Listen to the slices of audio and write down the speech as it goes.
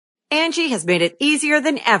Angie has made it easier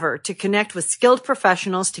than ever to connect with skilled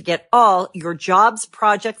professionals to get all your jobs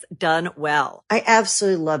projects done well. I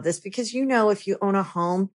absolutely love this because, if you own a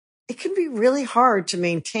home, it can be really hard to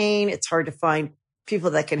maintain. It's hard to find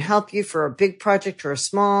people that can help you for a big project or a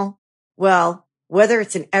small. Well, whether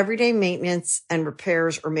it's in everyday maintenance and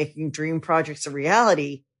repairs or making dream projects a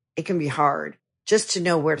reality, it can be hard just to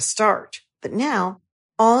know where to start. But now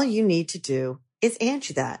all you need to do is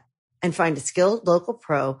Angie that and find a skilled local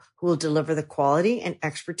pro who will deliver the quality and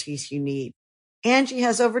expertise you need. Angie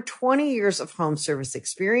has over 20 years of home service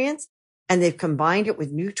experience, and they've combined it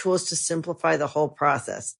with new tools to simplify the whole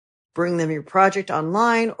process. Bring them your project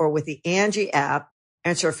online or with the Angie app,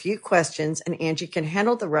 answer a few questions, and Angie can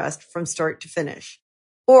handle the rest from start to finish.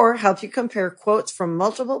 Or help you compare quotes from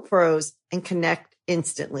multiple pros and connect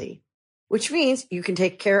instantly, which means you can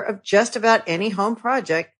take care of just about any home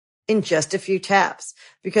project in just a few taps.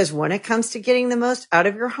 Because when it comes to getting the most out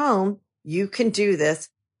of your home, you can do this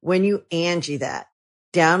when you Angie that.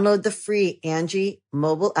 Download the free Angie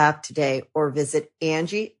mobile app today or visit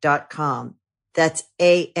Angie.com. That's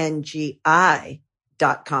ANGI.com.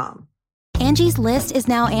 Angie's List is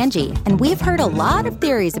now Angie, and we've heard a lot of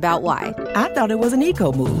theories about why. I thought it was an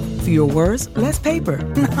eco move. Fewer words, less paper.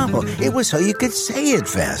 No, it was so you could say it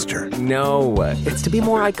faster. No, it's to be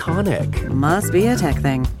more iconic. Must be a tech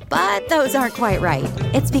thing. But those aren't quite right.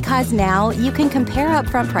 It's because now you can compare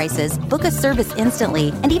upfront prices, book a service instantly,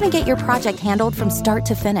 and even get your project handled from start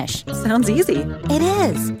to finish. Sounds easy. It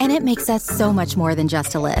is, and it makes us so much more than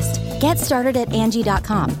just a list. Get started at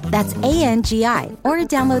Angie.com. That's ANGI, or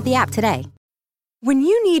download the app today. When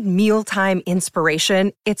you need mealtime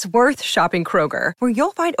inspiration, it's worth shopping Kroger, where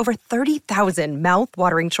you'll find over 30,000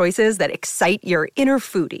 mouth-watering choices that excite your inner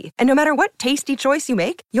foodie. And no matter what tasty choice you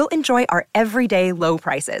make, you'll enjoy our everyday low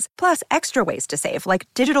prices, plus extra ways to save, like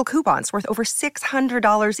digital coupons worth over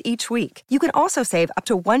 $600 each week. You can also save up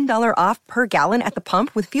to $1 off per gallon at the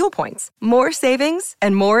pump with fuel points. More savings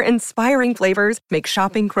and more inspiring flavors make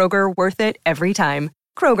shopping Kroger worth it every time.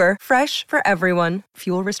 Kroger, fresh for everyone.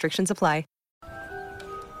 Fuel restrictions apply.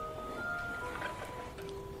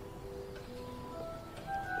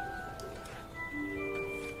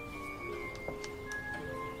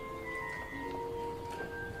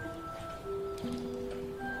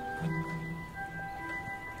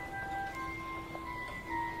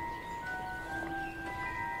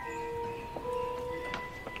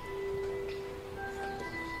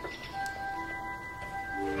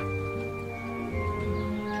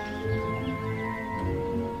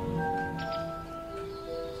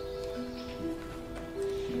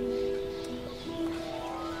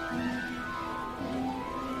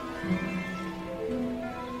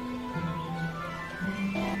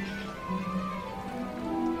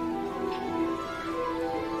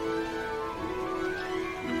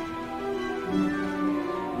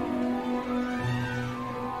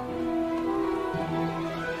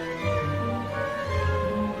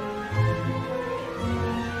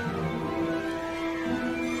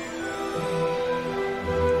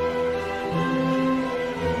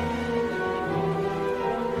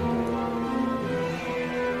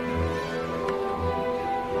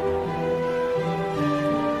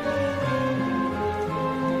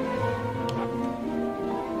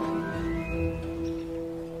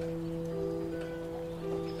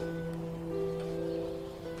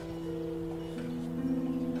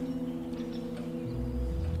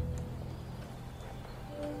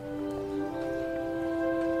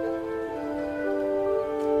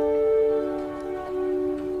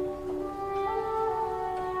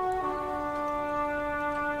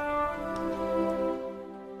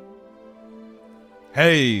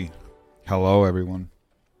 Hey, hello everyone.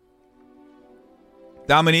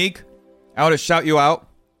 Dominique, I want to shout you out.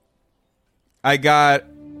 I got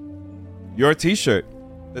your t-shirt.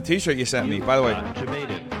 The t-shirt you sent me, by the way.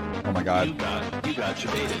 Oh my god. You got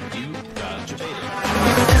Jebaited. You got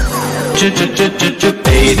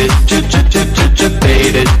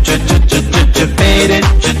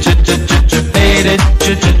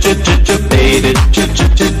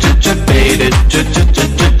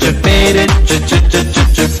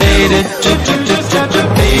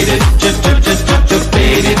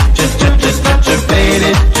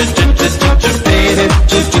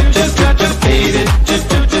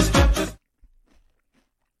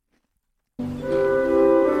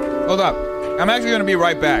Hold up. I'm actually going to be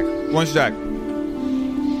right back. One sec.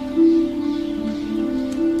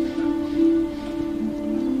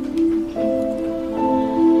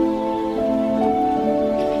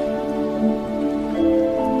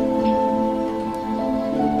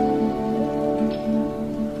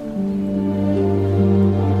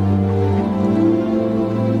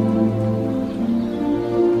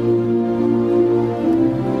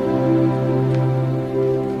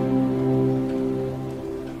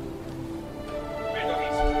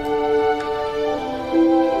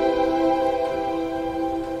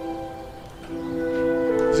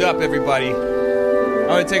 What's up, everybody? I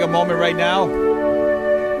want to take a moment right now.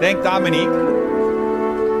 Thank Dominique.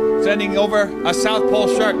 Sending over a South Pole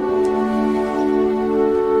shirt.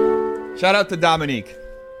 Shout out to Dominique.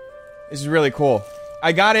 This is really cool.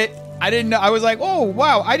 I got it. I didn't know. I was like, oh,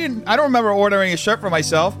 wow. I don't remember ordering a shirt for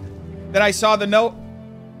myself. Then I saw the note.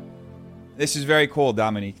 This is very cool,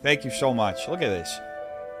 Dominique. Thank you so much. Look at this.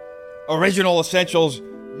 Original Essentials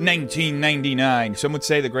 1999. Some would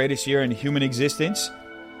say the greatest year in human existence.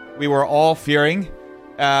 We were all fearing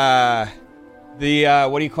what do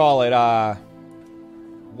you call it?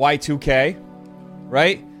 Y2K,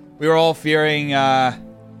 right? We were all fearing the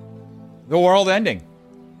world ending.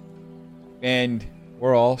 And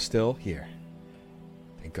we're all still here.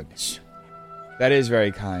 Thank goodness. That is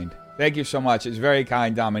very kind. Thank you so much. It's very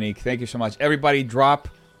kind, Dominique. Thank you so much. Everybody drop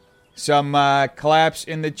some claps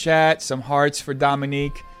in the chat. Some hearts for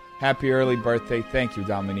Dominique. Happy early birthday. Thank you,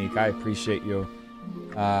 Dominique. I appreciate you.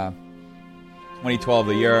 2012,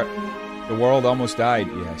 the year the world almost died.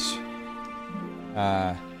 Yes.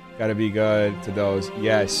 Gotta be good to those.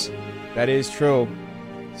 Yes. That is true.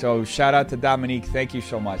 So shout out to Dominique. Thank you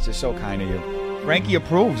so much. It's so kind of you. Frankie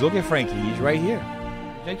approves. Look at Frankie. He's right here.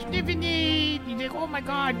 He's like, oh my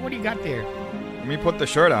God, what do you got there? Let me put the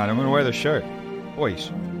shirt on. I'm going to wear the shirt.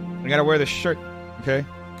 Boys, I got to wear the shirt, okay?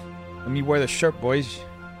 Let me wear the shirt, boys.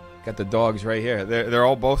 Got the dogs right here. They're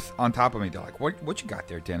all both on top of me. They're like, what you got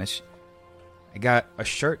there, Dennis? I got a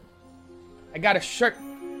shirt. I got a shirt.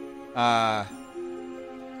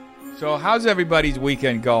 So how's everybody's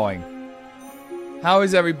weekend going? How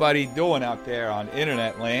is everybody doing out there on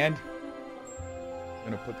internet land?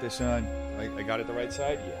 I'm going to put this on. I got it the right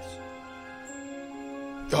side? Yes.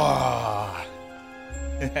 Ah.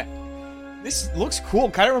 This looks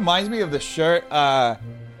cool. Kind of reminds me of the shirt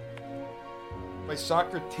my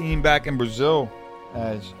soccer team back in Brazil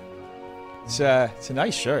has. It's a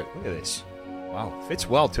nice shirt. Look at this. Wow, fits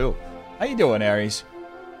well too. How you doing, Aries?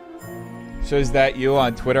 So is that you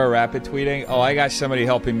on Twitter rapid tweeting? Oh, I got somebody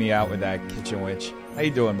helping me out with that, Kitchen Witch. How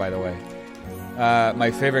you doing, by the way?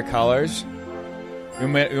 My favorite colors.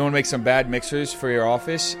 You want to make some bad mixers for your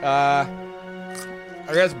office? I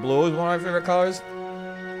guess blue is one of my favorite colors.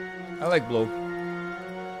 I like blue.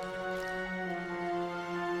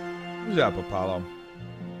 Who's up, Apollo?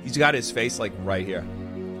 He's got his face like right here.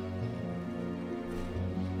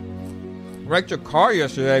 Wrecked your car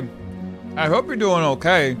yesterday. I hope you're doing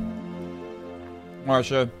okay,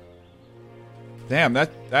 Marsha. Damn,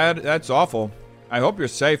 that's awful. I hope you're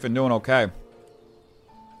safe and doing okay.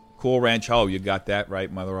 Cool Ranch Ho, you got that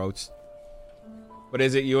right, Mother Oats. But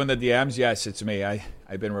is it you in the DMs? Yes, it's me.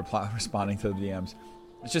 I've been responding to the DMs.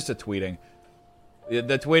 It's just a tweeting.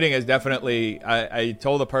 The tweeting is definitely... I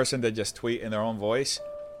told the person to just tweet in their own voice,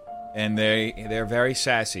 and they're very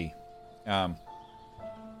sassy. I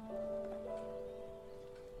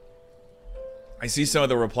see some of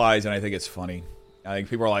the replies, and I think it's funny. I think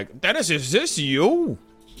people are like, Dennis, is this you?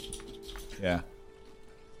 Yeah.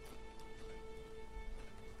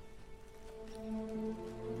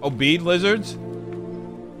 Oh, bead lizards?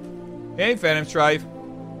 Hey, Phantom Strife.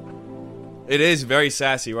 It is very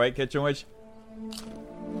sassy, right, Kitchen Witch?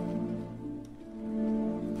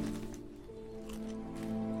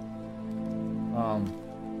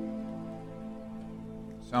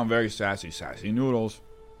 Sound very sassy. Sassy noodles.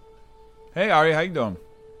 Hey, Ari, how you doing?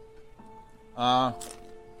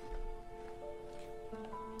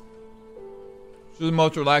 This is the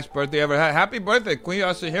most relaxed birthday ever had. Happy birthday, Queen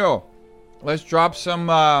Yasuhiro. Let's drop some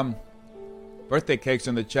birthday cakes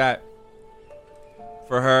in the chat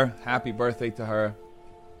for her. Happy birthday to her.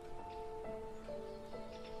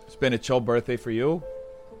 It's been a chill birthday for you.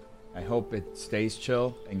 I hope it stays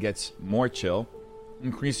chill and gets more chill.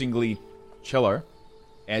 Increasingly chiller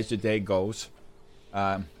as the day goes.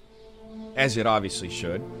 As it obviously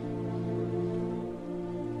should.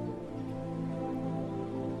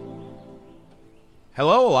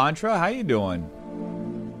 Hello, Elantra. How you doing?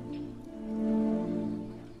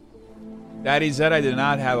 Daddy said I did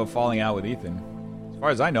not have a falling out with Ethan. As far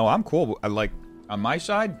as I know, I'm cool. Like, on my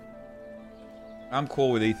side, I'm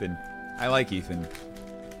cool with Ethan. I like Ethan.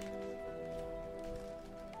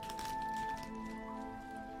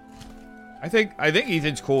 I think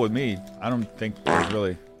Ethan's cool with me. I don't think there's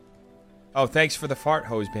really... Oh, thanks for the fart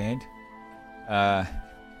hose band.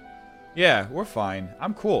 Yeah, we're fine.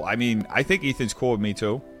 I'm cool. I mean, I think Ethan's cool with me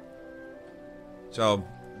too. So,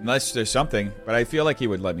 unless there's something, but I feel like he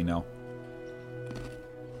would let me know.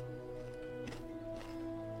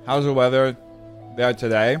 How's the weather there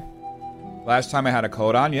today? Last time I had a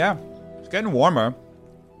coat on, yeah. It's getting warmer.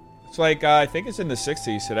 It's like, I think it's in the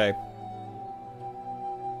 60s today.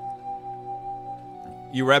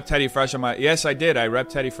 You rep Teddy Fresh on my... Yes, I did. I rep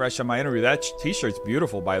Teddy Fresh on my interview. That t-shirt's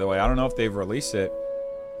beautiful, by the way. I don't know if they've released it.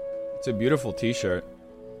 It's a beautiful t-shirt.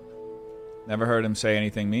 Never heard him say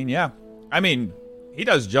anything mean. Yeah. I mean, he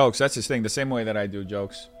does jokes. That's his thing. The same way that I do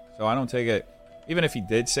jokes. So I don't take it... Even if he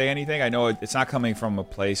did say anything, I know it's not coming from a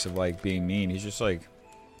place of, like, being mean. He's just, like,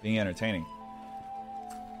 being entertaining.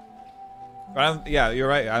 But yeah, you're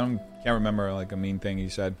right. Can't remember, like, a mean thing he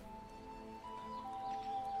said.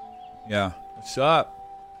 Yeah. What's up?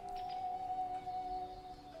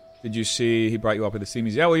 Did you see he brought you up with the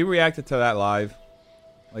Steamies? Yeah, well, you reacted to that live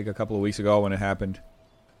like a couple of weeks ago when it happened.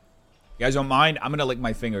 You guys don't mind? I'm going to lick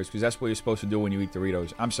my fingers because that's what you're supposed to do when you eat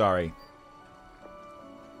Doritos. I'm sorry.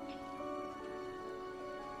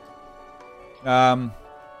 Yeah,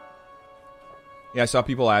 I saw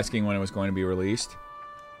people asking when it was going to be released.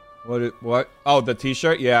 What? Oh, the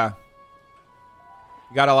t-shirt? Yeah.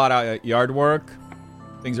 You got a lot of yard work.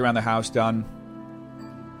 Things around the house done.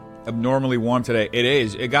 Abnormally warm today. It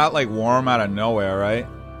is. It got like warm out of nowhere, right?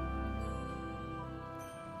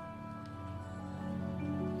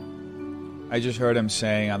 I just heard him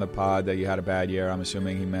saying on the pod that you had a bad year. I'm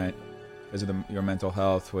assuming he meant because of your mental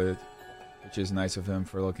health, which is nice of him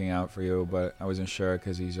for looking out for you, but I wasn't sure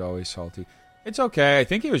because he's always salty. It's okay. I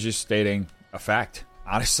think he was just stating a fact,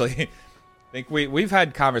 honestly. I think we've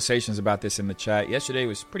had conversations about this in the chat. Yesterday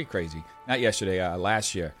was pretty crazy. Not yesterday,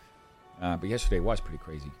 last year. But yesterday was pretty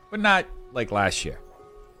crazy. But not like last year.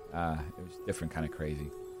 It was different kind of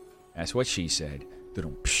crazy. That's what she said.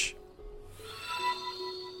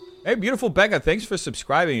 Hey, beautiful Becca. Thanks for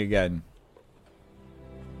subscribing again.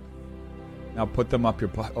 Now put them up your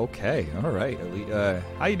butt. Okay. All right.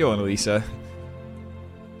 How you doing, Lisa?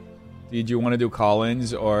 Did you want to do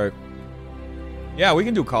call-ins or... Yeah, we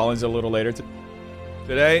can do call-ins a little later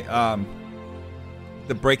today.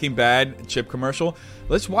 The Breaking Bad chip commercial.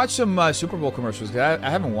 Let's watch some Super Bowl commercials. I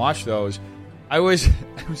haven't watched those. I was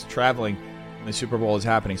traveling when the Super Bowl was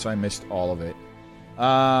happening, so I missed all of it.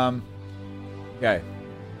 Okay.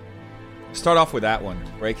 Start off with that one.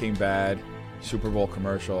 Breaking Bad Super Bowl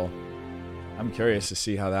commercial. I'm curious to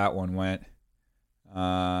see how that one went.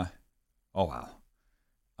 Oh, wow.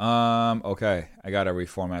 Okay. I got to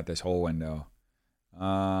reformat this whole window.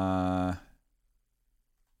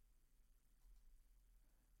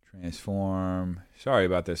 Transform. Sorry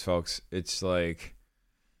about this, folks. It's like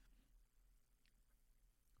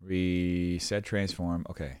reset transform.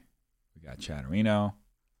 Okay. We got Chatterino.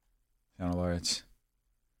 Sound alerts.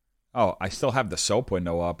 Oh, I still have the soap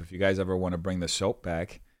window up. If you guys ever want to bring the soap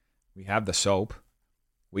back, we have the soap.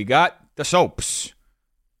 We got the soaps.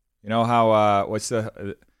 You know how, what's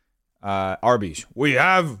the, Arby's. We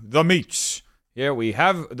have the meats. Here we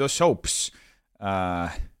have the soaps.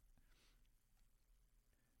 This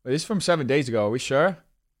is from 7 days ago. Are we sure?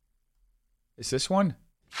 Is this one?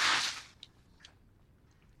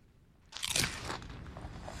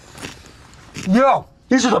 Yo,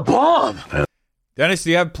 these are the bomb. Dennis,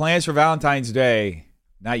 do you have plans for Valentine's Day?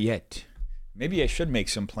 Not yet. Maybe I should make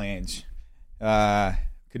some plans.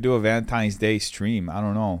 Could do a Valentine's Day stream. I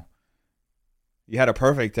don't know. You had a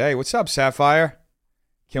perfect day. What's up, Sapphire?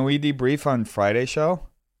 Can we debrief on Friday's show?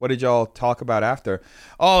 What did y'all talk about after?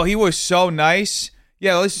 Oh, he was so nice.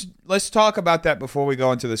 Yeah, let's talk about that before we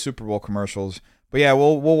go into the Super Bowl commercials. But yeah,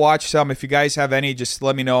 we'll watch some. If you guys have any, just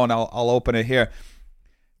let me know and I'll open it here.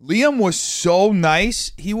 Liam was so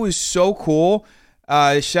nice. He was so cool.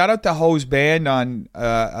 Shout out to Hose Band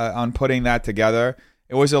on putting that together.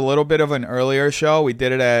 It was a little bit of an earlier show. We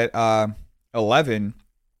did it at 11.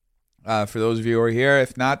 For those of you who are here,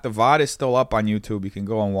 if not, the VOD is still up on YouTube. You can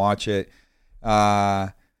go and watch it.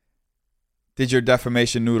 Did your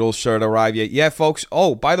Defamation Noodles shirt arrive yet? Yeah, folks.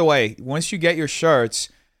 Oh, by the way, once you get your shirts,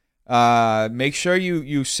 make sure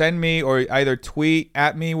you send me or either tweet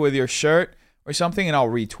at me with your shirt or something, and I'll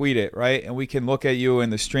retweet it, right? And we can look at you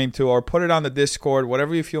in the stream too, or put it on the Discord,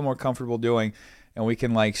 whatever you feel more comfortable doing, and we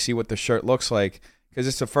can like see what the shirt looks like because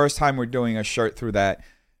it's the first time we're doing a shirt through that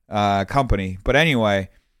company. But anyway,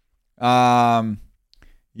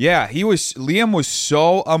 yeah, Liam was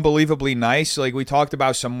so unbelievably nice. Like we talked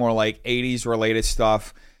about some more like 80s related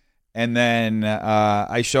stuff. And then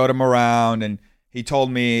I showed him around and he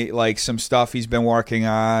told me like some stuff he's been working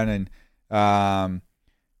on. And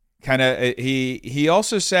kind of he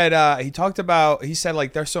also said he said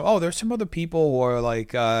like there's some other people who are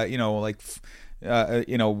like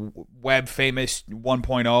web famous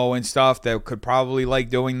 1.0 and stuff that could probably like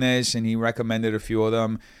doing this, and he recommended a few of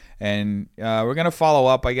them. And we're going to follow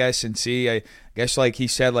up, I guess, and see. I guess, like he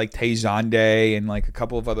said, like Tay Zonday and like a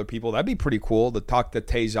couple of other people. That'd be pretty cool to talk to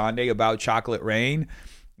Tay Zonday about Chocolate Rain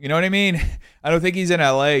You know what I mean? I don't think he's in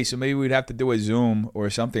LA, so maybe we'd have to do a Zoom or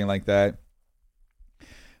something like that.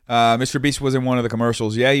 Mr. Beast was in one of the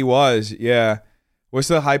commercials. Yeah, he was. Yeah. What's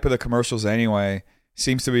the hype of the commercials anyway?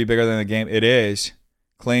 Seems to be bigger than the game. It is.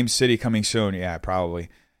 Claim City coming soon. Yeah, probably.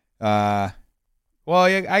 Well,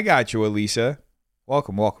 yeah, I got you, Elisa.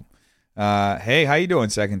 Welcome. Hey, how you doing,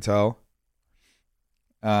 Second Toe?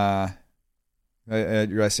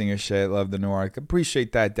 Addressing your shit. Love the Newark.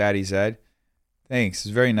 Appreciate that, Daddy Zed. Thanks.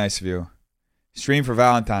 It's very nice of you. Stream for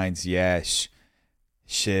Valentine's. Yes.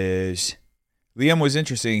 Shiz. Liam was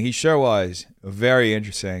interesting. He sure was. Very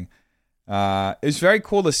interesting. It's very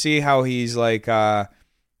cool to see how he's like,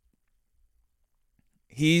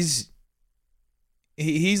 he's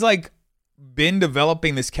like been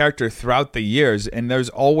developing this character throughout the years, and there's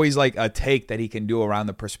always like a take that he can do around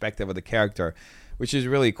the perspective of the character, which is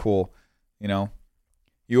really cool. You know,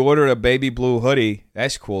 you ordered a baby blue hoodie.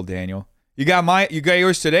 That's cool, Daniel. You got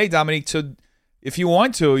yours today, Dominique. So if you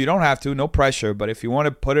want to, you don't have to, no pressure. But if you want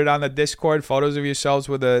to put it on the Discord, photos of yourselves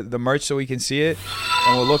with the merch so we can see it,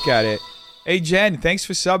 and we'll look at it. Hey, Jen, thanks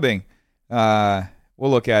for subbing. We'll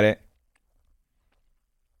look at it.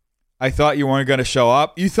 I thought you weren't going to show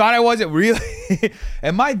up. You thought I wasn't? Really?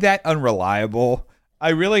 Am I that unreliable? I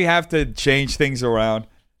really have to change things around.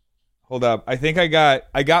 Hold up. I think I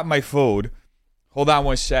got my food. Hold on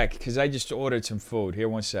one sec, because I just ordered some food. Here,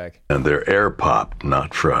 one sec. And they're air popped,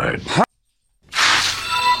 not fried.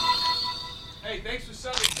 Hey, thanks for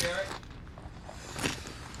subbing,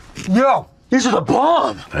 Garrett. Yo, these are the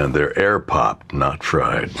bomb. And they're air popped, not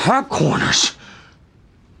fried. Popcorners.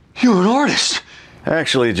 You're an artist.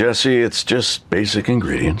 Actually, Jesse, it's just basic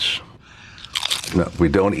ingredients. No, we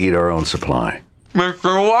don't eat our own supply.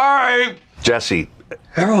 Mr. White. Jesse.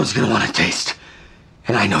 Everyone's gonna want to taste.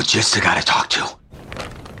 And I know just the guy to talk to.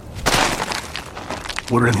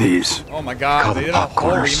 What are these? Oh my God, Call they them did a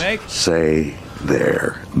whole popcorners. remake? Say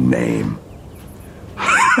their name.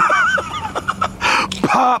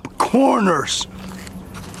 Popcorners.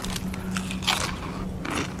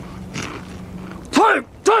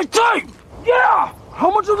 Take! Yeah! How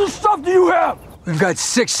much of this stuff do you have? We've got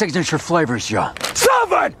 6 signature flavors, Joe.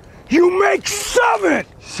 7! You make 7!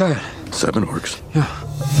 7 works. Yeah.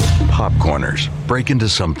 Popcorners. Break into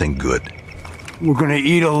something good. We're gonna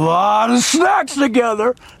eat a lot of snacks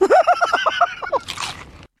together.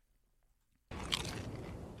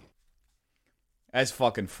 That's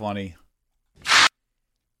fucking funny.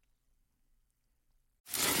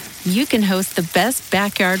 You can host the best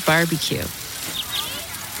backyard barbecue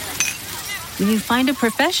when you find a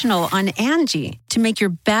professional on Angie to make your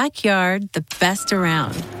backyard the best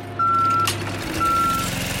around.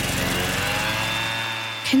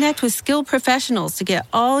 Connect with skilled professionals to get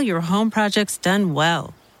all your home projects done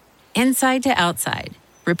well. Inside to outside,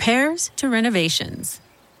 repairs to renovations.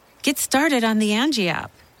 Get started on the Angie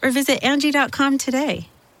app or visit Angie.com today.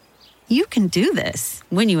 You can do this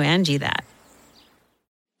when you Angie that.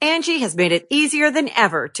 Angie has made it easier than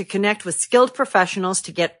ever to connect with skilled professionals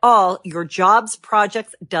to get all your jobs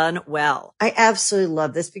projects done well. I absolutely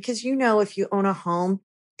love this because, you know, if you own a home,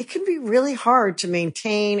 it can be really hard to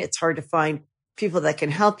maintain. It's hard to find people that can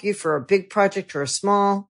help you for a big project or a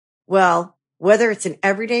small. Well, whether it's in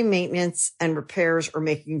everyday maintenance and repairs or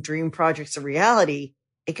making dream projects a reality,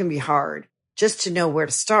 it can be hard just to know where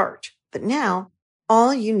to start. But now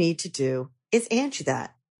all you need to do is Angie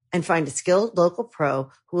that and find a skilled local pro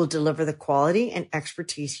who will deliver the quality and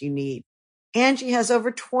expertise you need. Angie has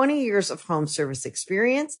over 20 years of home service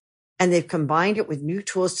experience, and they've combined it with new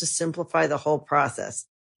tools to simplify the whole process.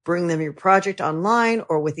 Bring them your project online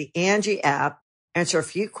or with the Angie app, answer a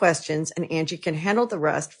few questions, and Angie can handle the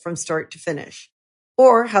rest from start to finish.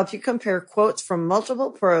 Or help you compare quotes from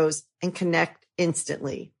multiple pros and connect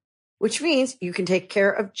instantly, which means you can take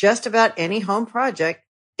care of just about any home project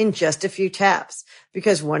in just a few taps.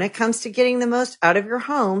 Because when it comes to getting the most out of your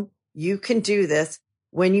home, you can do this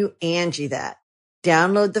when you Angie that.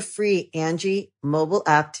 Download the free Angie mobile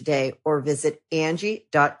app today or visit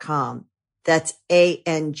Angie.com. That's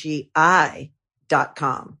ANGI.com.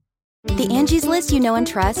 The Angie's List you know and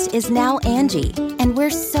trust is now Angie, and we're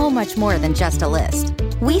so much more than just a list.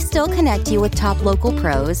 We still connect you with top local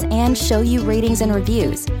pros and show you ratings and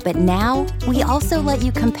reviews, but now we also let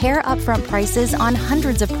you compare upfront prices on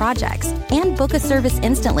hundreds of projects and book a service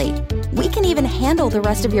instantly. We can even handle the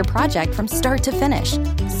rest of your project from start to finish.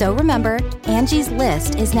 So remember, Angie's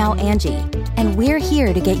List is now Angie, and we're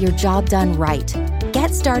here to get your job done right.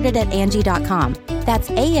 Get started at Angie.com. That's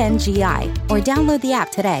ANGI, or download the app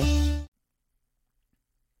today.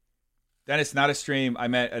 Dennis, not a stream. I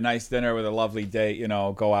meant a nice dinner with a lovely date. You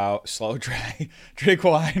know, go out, slow drink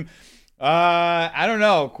wine. I don't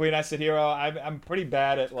know, Queen Asahiro. I'm pretty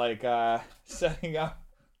bad at like setting up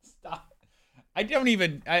stuff. I don't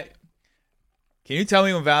even. Can you tell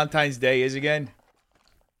me when Valentine's Day is again?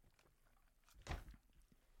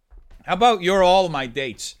 How about you're all my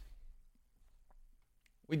dates?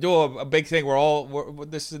 We do a big thing.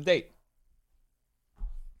 This is a date.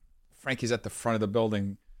 Frankie's at the front of the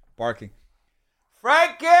building, barking.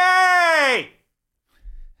 Frankie!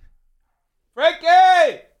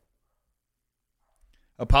 Frankie!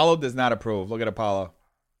 Apollo does not approve. Look at Apollo.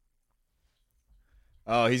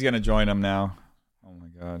 Oh, he's going to join him now. Oh, my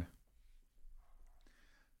God.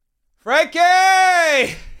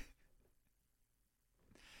 Frankie!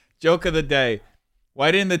 Joke of the day.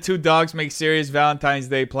 Why didn't the two dogs make serious Valentine's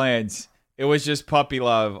Day plans? It was just puppy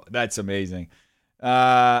love. That's amazing.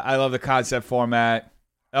 I love the concept format.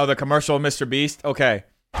 Oh, the commercial of Mr. Beast? Okay.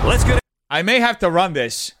 Let's get it. I may have to run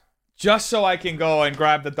this just so I can go and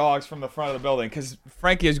grab the dogs from the front of the building because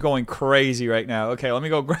Frankie is going crazy right now. Okay, let me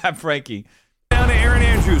go grab Frankie. Down to Aaron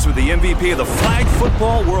Andrews with the MVP of the Flag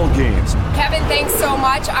Football World Games. Kevin, thanks so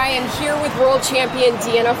much. I am here with world champion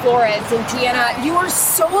Deanna Flores. And Deanna, you are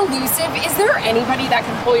so elusive. Is there anybody that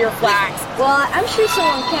can pull your flags? Well, I'm sure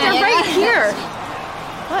someone can. They're right here.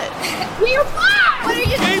 What? Pull your flag! What are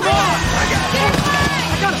you doing?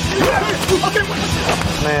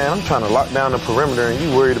 Man, I'm trying to lock down the perimeter and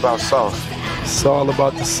you worried about sauce. It's all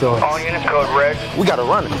about the sauce. All units code red. We gotta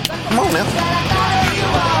run it. Come on now.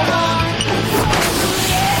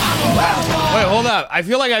 Wait, hold up. I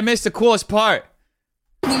feel like I missed the coolest part.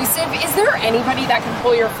 Elusive. Is there anybody that can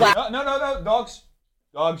pull your flag? No. Dogs.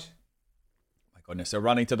 My goodness, they're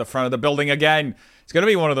running to the front of the building again. It's going to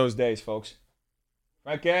be one of those days, folks.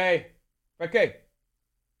 Frankie. Oh,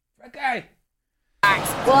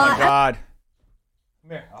 my God.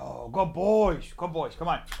 Come here. Oh, go boys. Come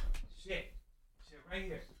on. Sit right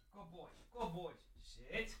here. Go boys.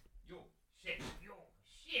 Sit. You. Sit.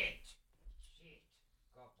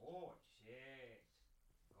 Go boy.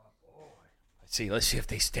 Let's see if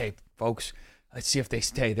they stay, folks. Let's see if they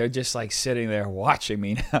stay. They're just like sitting there watching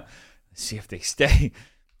me now. Let's see if they stay.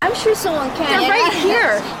 I'm sure someone can. They're right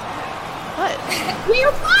here. What? Pull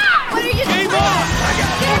your flag! What are you doing?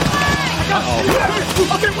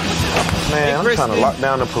 Man, I'm trying to lock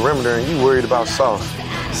down the perimeter and you worried about sauce.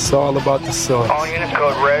 It's all about the sauce. All units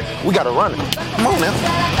code red. We gotta run it. Come on now.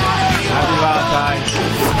 Happy Valentine's.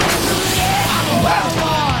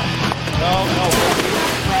 No.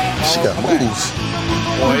 She got moves.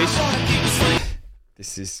 Boys,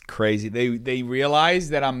 this is crazy. They realize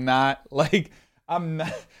that I'm not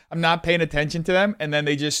paying attention to them, and then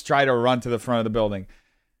they just try to run to the front of the building.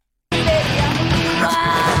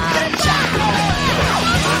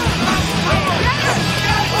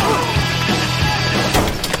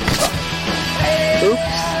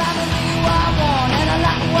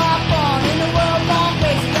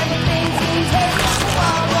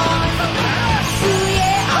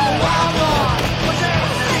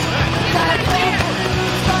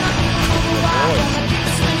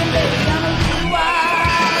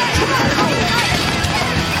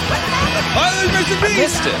 I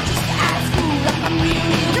missed it.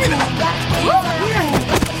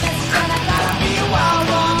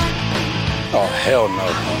 Oh, hell no.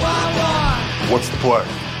 What's the play?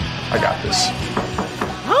 I got this.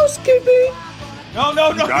 Housekeeping.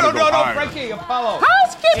 No, Frankie, Apollo.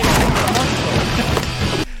 Housekeeping.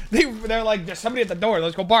 They're like, there's somebody at the door.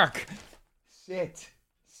 Let's go bark. Sit.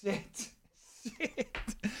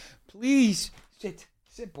 Please. Sit,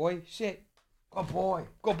 boy. Sit. Go, boy.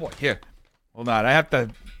 Here. Hold on. I have to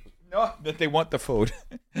know that they want the food.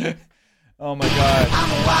 Oh, my God.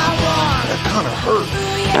 That kind of hurt.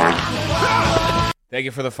 Thank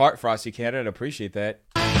you for the fart, Frosty Canada. Appreciate that.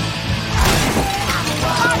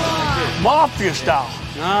 Mafia style.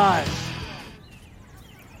 Nice.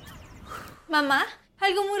 Mamá,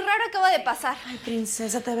 algo muy raro acaba de pasar. Ay,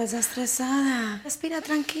 princesa, te ves estresada. Respira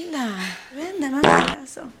tranquila. Ven, dame un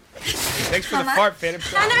abrazo. Thanks for the fart, Phantom.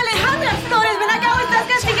 Ana Alejandra Flores, ven acá o estás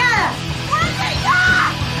castigada.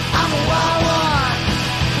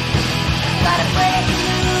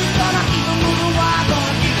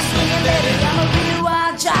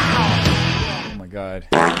 Oh my God.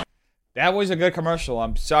 That was a good commercial.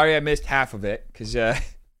 I'm sorry I missed half of it because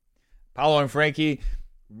Paulo and Frankie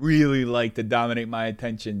really like to dominate my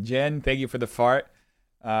attention. Jen, thank you for the fart.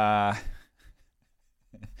 I'm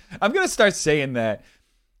going to start saying that.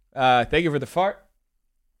 Thank you for the fart.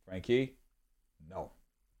 Frankie, no.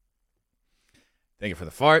 Thank you for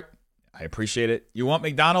the fart. I appreciate it. You want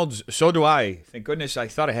McDonald's? So do I. Thank goodness I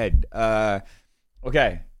thought ahead.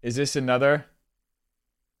 Okay. Is this another?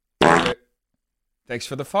 Thanks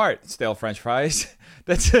for the fart, stale French fries.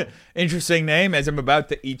 That's an interesting name as I'm about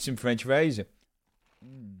to eat some French fries.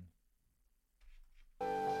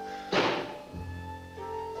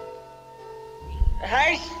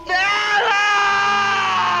 Hey, Stella!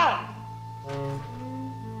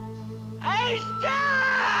 Hey, Stella!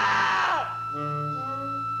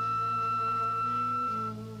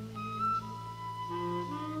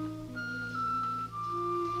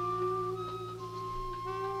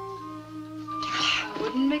 I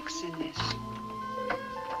wouldn't mix in this.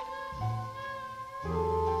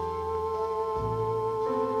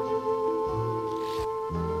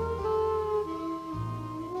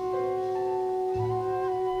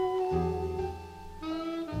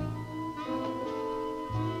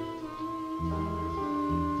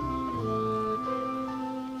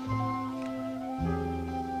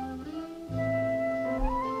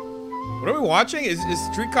 What are we watching? Is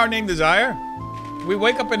Streetcar Named Desire? We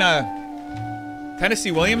wake up in a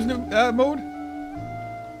Tennessee Williams mood?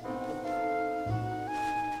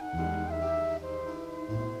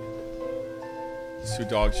 These two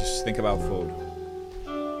dogs just think about food.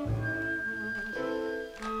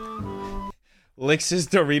 Licks his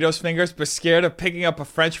Doritos fingers, but scared of picking up a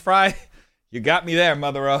French fry. You got me there,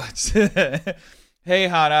 Mother Oats. Hey,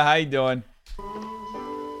 Hannah, how you doing?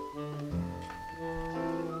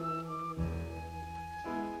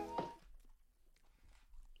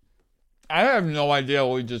 I have no idea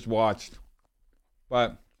what we just watched,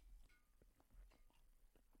 but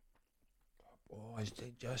boys,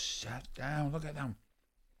 they just sat down. Look at them.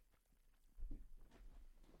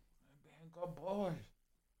 They're being good boys.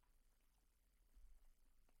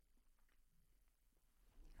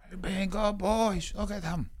 They're being good boys. Look at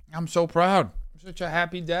them. I'm so proud. I'm such a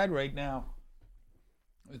happy dad right now.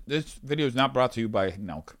 This video is not brought to you by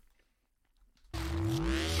Nelk.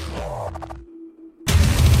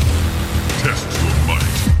 Test your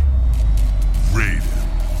might. Raiden.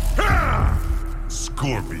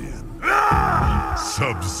 Scorpion.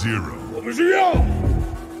 Sub-Zero.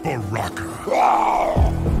 Baraka.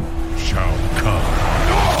 Shao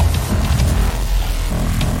Kahn.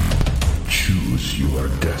 Choose your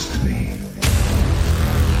destiny.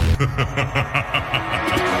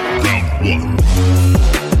 Round 1.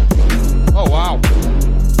 Oh, wow.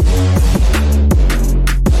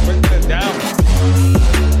 Breaking it down.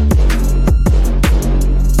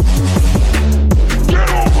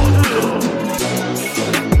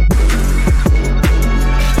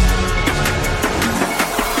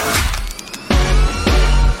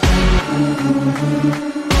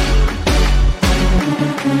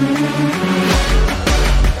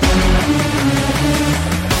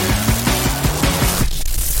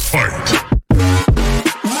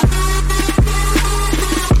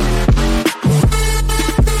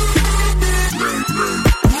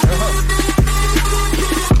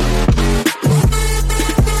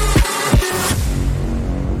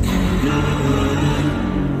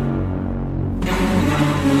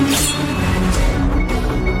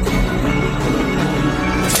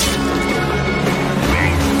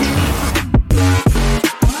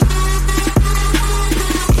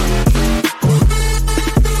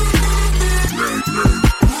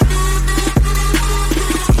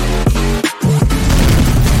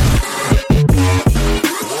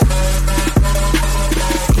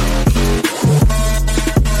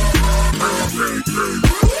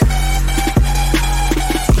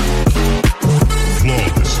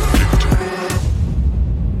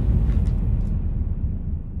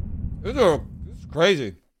 This is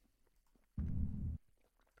crazy.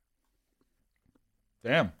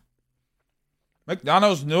 Damn.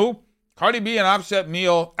 McDonald's new Cardi B and Offset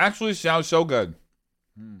meal actually sounds so good.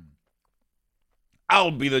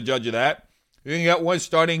 I'll be the judge of that. You can get one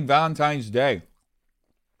starting Valentine's Day.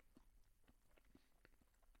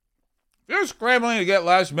 If you're scrambling to get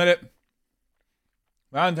last minute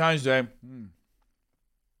Valentine's Day,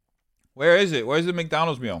 where is it? Where's the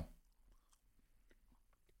McDonald's meal?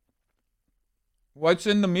 What's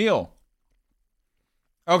in the meal?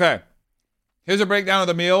 Okay. Here's a breakdown of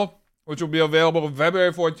the meal, which will be available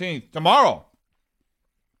February 14th, tomorrow.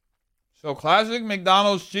 So, classic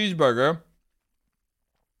McDonald's cheeseburger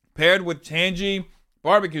paired with tangy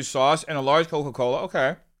barbecue sauce and a large Coca-Cola.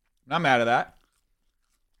 Okay. Not mad at that.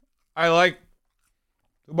 I like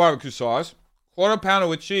the barbecue sauce. Quarter pounder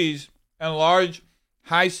with cheese and a large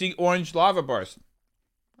high-C orange lava burst.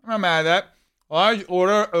 I'm not mad at that. Large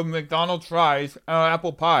order of McDonald's fries and an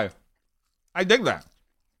apple pie. I dig that.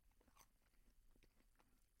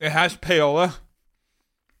 It has payola.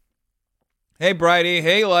 Hey, Bridie.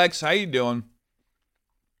 Hey, Lex. How you doing?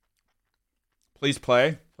 Please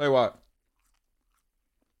play. Play what?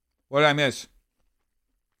 What did I miss?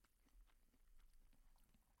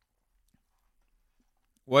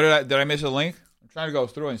 What did I miss a link? I'm trying to go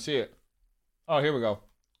through and see it. Oh, here we go.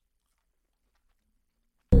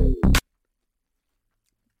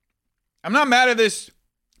 I'm not mad at this.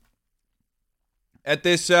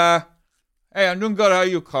 Hey, I'm doing good. How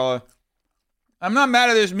you call it? I'm not mad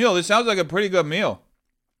at this meal. This sounds like a pretty good meal.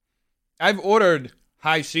 I've ordered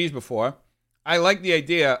high C's before. I like the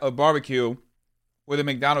idea of barbecue with a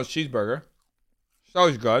McDonald's cheeseburger. It's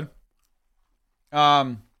always good.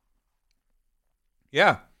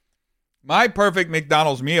 Yeah. My perfect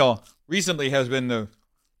McDonald's meal recently has been the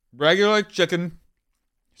regular chicken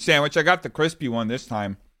sandwich. I got the crispy one this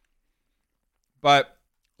time. But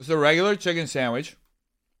it's a regular chicken sandwich.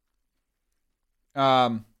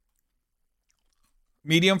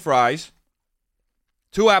 Medium fries.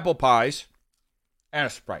 2 apple pies. And a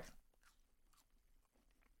Sprite.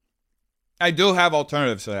 I do have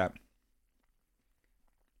alternatives to that.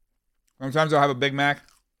 Sometimes I'll have a Big Mac.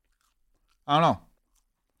 I don't know.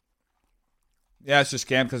 Yeah, it's a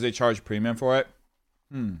scam because they charge premium for it.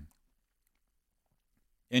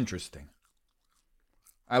 Interesting.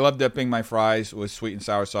 I love dipping my fries with sweet and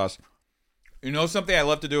sour sauce. You know something I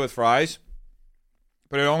love to do with fries?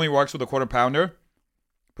 But it only works with a quarter pounder.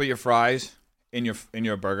 Put your fries in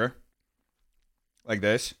your burger. Like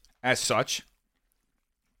this. As such.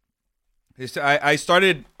 I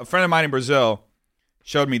started, a friend of mine in Brazil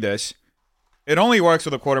showed me this. It only works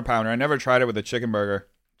with a quarter pounder. I never tried it with a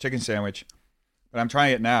chicken sandwich. But I'm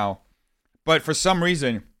trying it now. But for some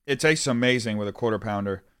reason, it tastes amazing with a quarter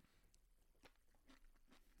pounder.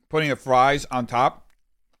 Putting the fries on top.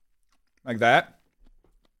 Like that.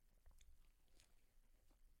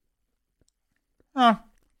 Kind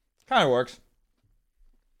of works.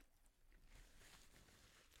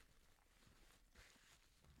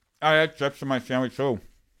 I had chips in my sandwich too.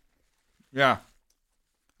 Yeah.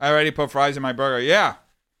 I already put fries in my burger. Yeah.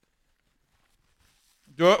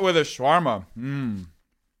 Do it with a shawarma.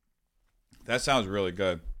 That sounds really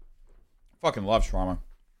good. Fucking love shawarma.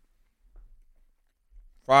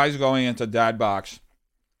 Fries going into dad box.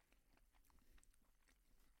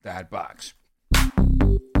 Dad box.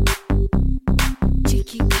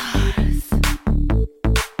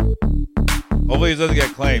 Hopefully it doesn't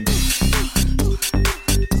get claimed.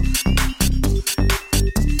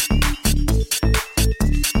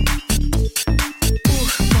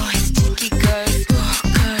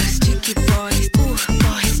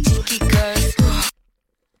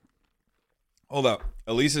 Hold up.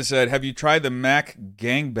 Elisa said, have you tried the Mac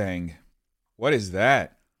Gangbang? What is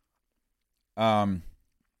that? I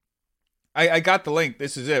got the link.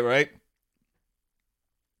 This is it, right?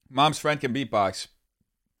 Mom's friend can beatbox.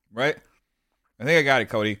 Right? I think I got it,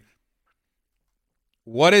 Cody.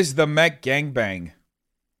 What is the Mac Gangbang?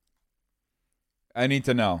 I need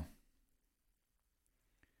to know.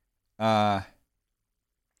 Oh,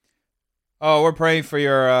 we're praying for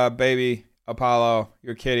your baby, Apollo,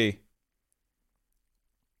 your kitty.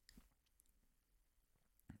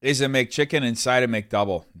 Is a McChicken inside a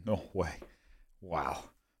McDouble? No way. Wow.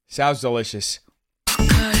 Sounds delicious.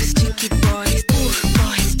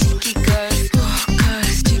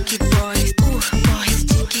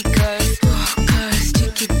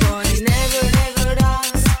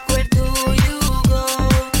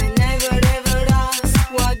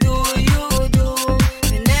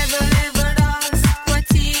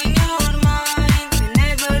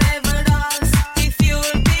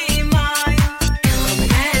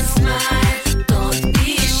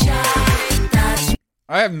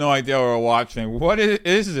 I have no idea what we're watching. What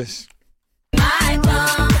is this? My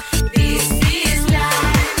mom, this is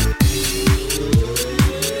life.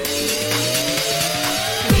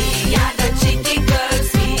 We are the cheeky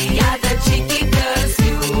girls, we are the cheeky girls.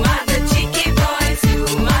 You are the cheeky boys, you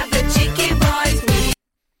are the cheeky boys.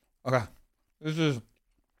 Okay,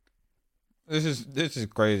 this is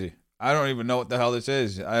crazy. I don't even know what the hell this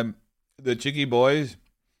is. I'm the cheeky boys.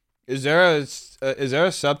 Is there a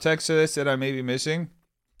subtext to this that I may be missing?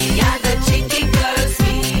 We are the cheeky girls,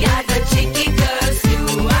 we are the cheeky girls. You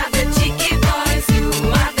are the cheeky boys, you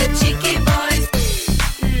are the cheeky boys.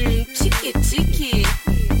 Cheeky, cheeky.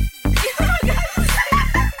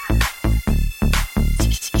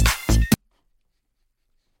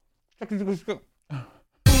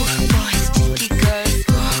 Boys, cheeky girls,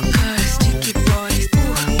 girls, cheeky boys.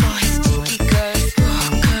 Boys, cheeky girls,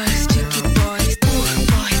 girls, cheeky boys.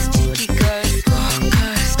 Boys, cheeky girls,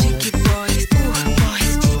 girls, cheeky boys.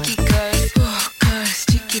 Boys, cheeky girls, girls,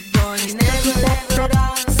 cheeky boys. Never ever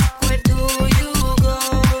ask, where do you go?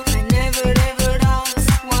 I never ever ask,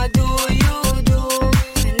 what do you do?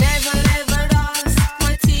 I never ever ask,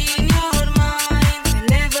 what's in your mind? I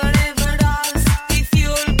never ever ask if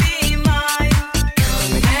you'll be mine.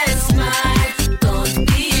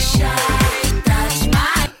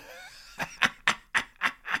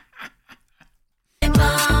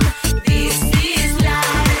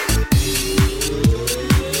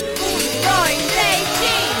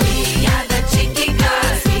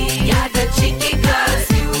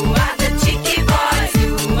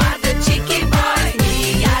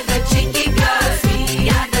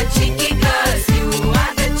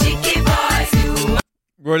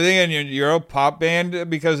 a Euro pop band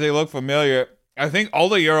because they look familiar. I think all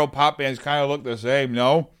the Euro pop bands kind of look the same,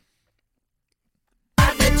 no?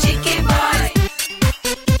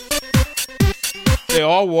 They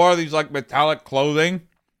all wore these like metallic clothing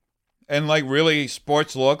and like really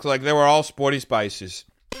sports looks. Like they were all Sporty Spices.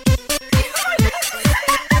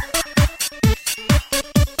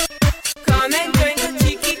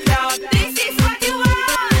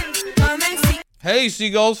 Hey,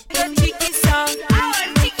 seagulls.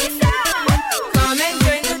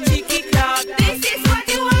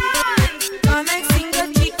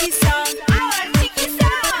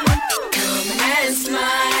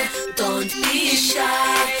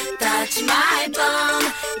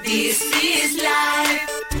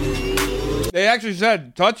 They actually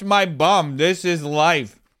said, touch my bum. This is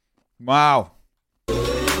life. Wow.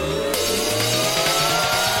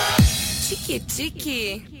 Cheeky,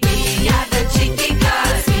 cheeky. We are the cheeky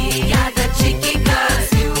girls. We are the cheeky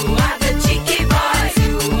girls. You are the cheeky boys.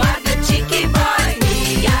 You are the cheeky boys.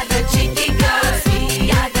 We are the cheeky girls.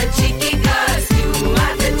 We are the cheeky girls. You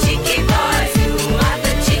are the cheeky boys. You are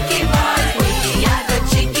the cheeky boys. We are the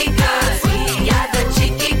cheeky girls. We are the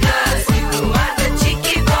cheeky girls. You are the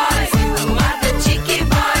cheeky boys. You are the cheeky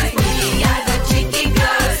boys. We are the cheeky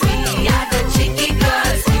girls. We are the cheeky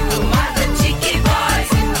girls. You are the cheeky boys.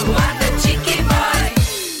 You are the cheeky boys.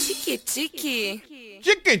 Cheeky, cheeky.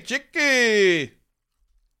 Chicky, chicky.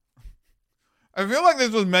 I feel like this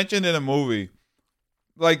was mentioned in a movie.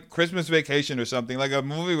 Like Christmas Vacation or something. Like a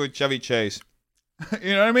movie with Chevy Chase.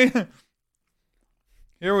 You know what I mean?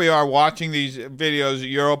 Here we are watching these videos,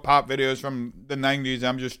 Euro pop videos from the 90s.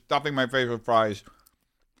 I'm just stuffing my face with fries.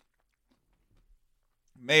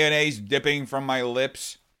 Mayonnaise dipping from my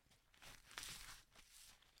lips.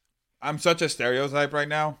 I'm such a stereotype right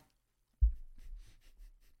now.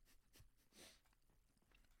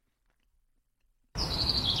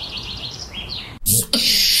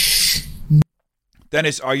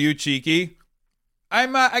 Dennis, are you cheeky? I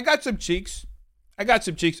got some cheeks. I got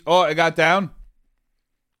some cheeks. Oh, I got down.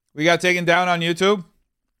 We got taken down on YouTube. Of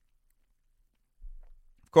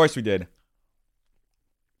course we did.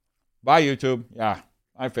 Bye, YouTube. Yeah,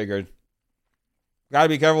 I figured. Gotta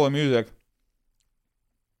be careful with music.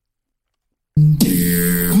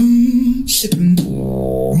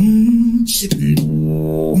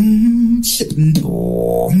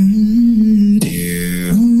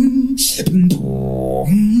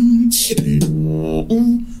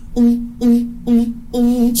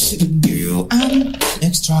 I'm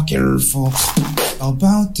extra careful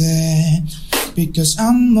about that because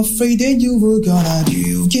I'm afraid that you were gonna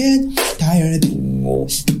get tired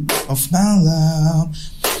of my love,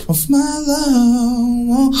 of my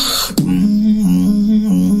love.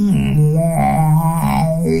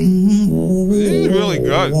 This is really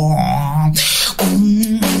good.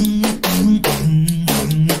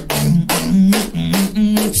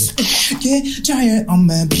 Get tired on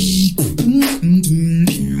my beat.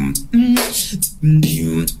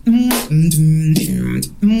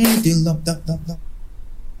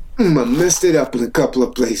 I messed it up in a couple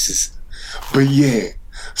of places. But yeah,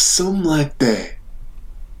 something like that.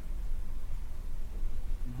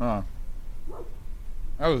 Huh.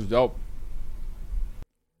 That was dope.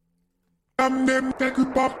 I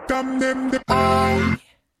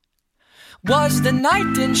was the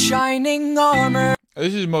knight in shining armor.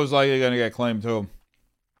 This is most likely going to get claimed too.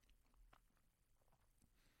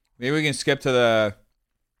 Maybe we can skip to the...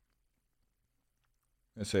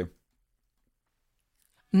 Let's see.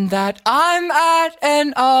 That I'm at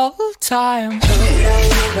an all-time.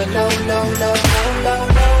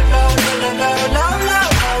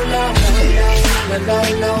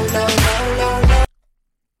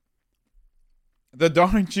 The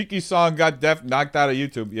Darn Cheeky song got knocked out of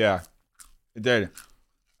YouTube. Yeah, it did.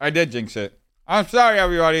 I did jinx it. I'm sorry,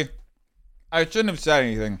 everybody. I shouldn't have said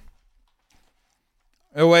anything.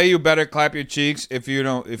 The way you better clap your cheeks if you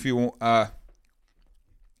don't, if you want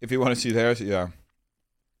to see theirs. Yeah.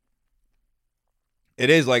 It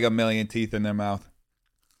is like a million teeth in their mouth.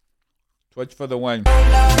 Twitch for the win.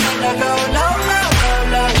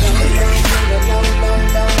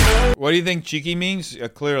 What do you think cheeky means?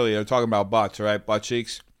 Clearly, they're talking about butts, right? Butt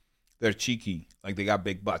cheeks. They're cheeky. Like they got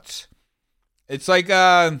big butts. It's like,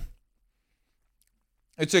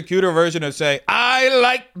 it's a cuter version of saying, I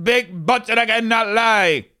like big butts and I cannot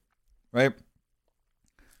lie. Right?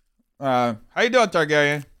 How you doing,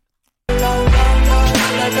 Targaryen?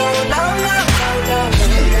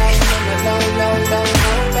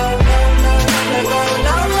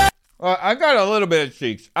 Well, I got a little bit of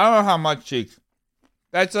cheeks. I don't know how much cheeks.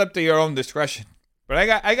 That's up to your own discretion. But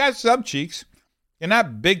I got some cheeks. They're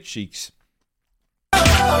not big cheeks.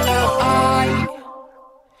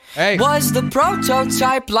 Hey. Was the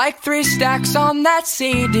prototype like 3 stacks on that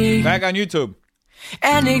CD? Back on YouTube.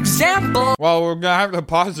 An example. Well, we're gonna have to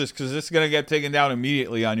pause this because this is gonna get taken down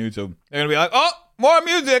immediately on YouTube. They're gonna be like, "Oh, more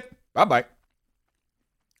music." Bye bye.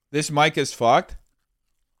 This mic is fucked.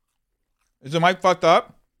 Is the mic fucked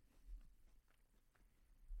up?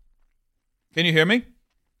 Can you hear me?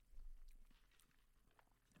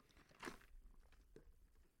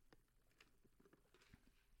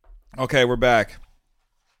 Okay, we're back.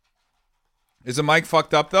 Is the mic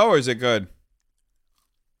fucked up though, or is it good?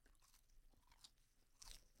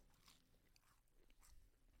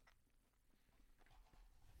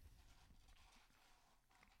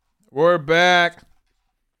 We're back.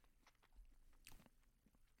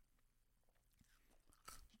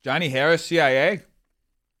 Johnny Harris, CIA? That's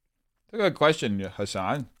a good question,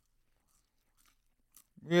 Hassan.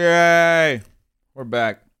 Yay. We're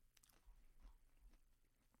back.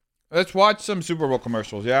 Let's watch some Super Bowl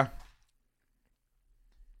commercials, yeah?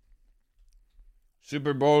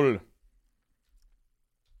 Super Bowl.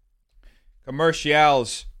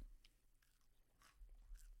 Commercials.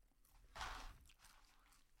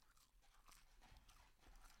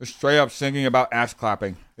 They're straight up singing about ass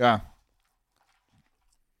clapping. Yeah.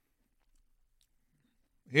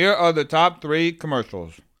 Here are the top 3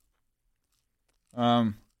 commercials.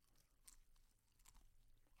 The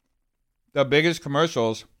biggest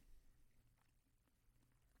commercials.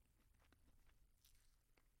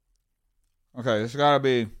 Okay, this gotta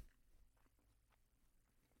be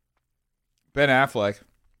Ben Affleck.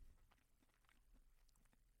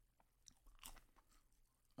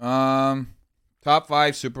 Top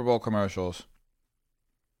 5 Super Bowl commercials.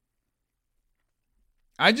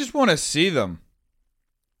 I just want to see them.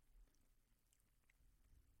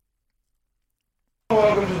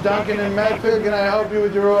 Welcome to Dunkin' in Medford. Can I help you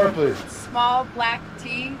with your order, please? Small black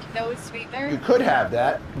tea, no sweetener. You could have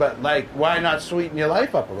that, but why not sweeten your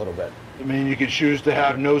life up a little bit? I mean, you could choose to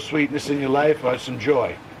have no sweetness in your life or some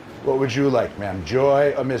joy. What would you like, ma'am?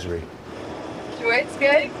 Joy or misery? Joy's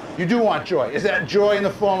good. You do want joy. Is that joy in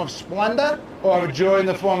the form of splendor or joy in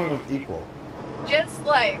the form of equal? Just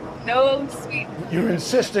like no sweetness. You're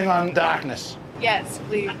insisting on darkness. Yes,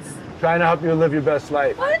 please. Trying to help you live your best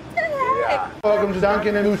life. What the heck? Yeah. Welcome to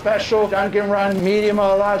Dunkin', a new special. Dunkin' Run, medium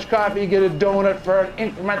or large coffee, get a donut for an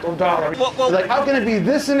incremental $1. Like, how can it be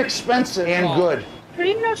this inexpensive and good?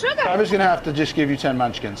 Cream, no sugar. I'm just gonna have to just give you 10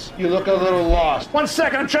 munchkins. You look a little lost. 1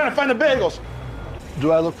 second, I'm trying to find the bagels.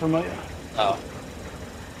 Do I look familiar? Oh.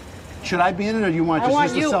 Should I be in it, or do you want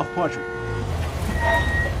just a self-portrait?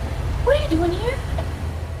 What are you doing here?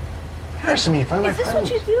 Here's me, find my Is this friends.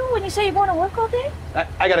 what you do when you say you're going to work all day?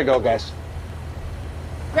 I gotta go, guys.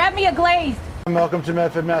 Grab me a glazed. Welcome to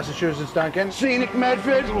Medford, Massachusetts, Dunkin'. Scenic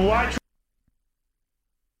Medford, watch.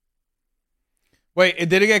 Wait,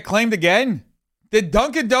 did it get claimed again? Did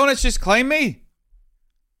Dunkin' Donuts just claim me?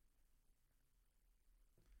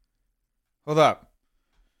 Hold up.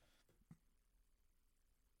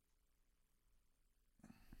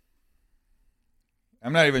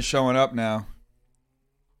 I'm not even showing up now.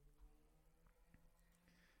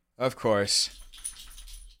 Of course.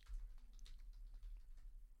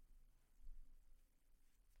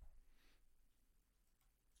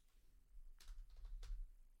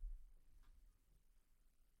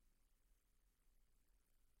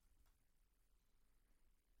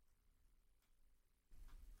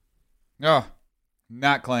 Oh,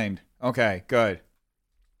 not claimed. Okay, good.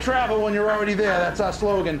 Travel when you're already there. That's our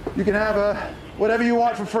slogan. You can have whatever you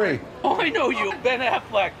want for free. Oh, I know you, Ben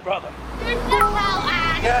Affleck, brother.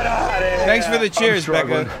 Get out of here. Thanks for the cheers,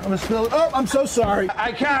 Becca. I'm gonna spill it. Oh, I'm so sorry.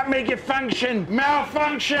 I can't make it function.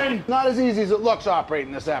 Malfunction. Not as easy as it looks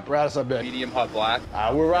operating this apparatus a bit. Medium hot black.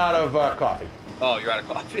 We're out of coffee. Oh, you're out of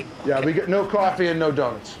coffee. Yeah, we got no coffee and no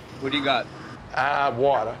donuts. What do you got?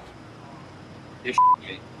 Water. You're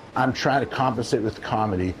me. I'm trying to compensate with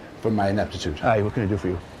comedy for my ineptitude. Hi, what can I do for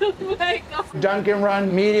you? Dunkin'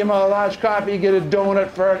 Run, medium or large coffee, get a donut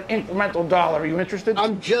for an incremental $1. Are you interested?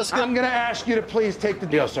 I'm gonna ask you to please take the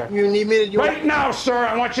deal, sir. You need me to... Right now, sir,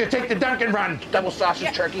 I want you to take the Dunkin' Run. Double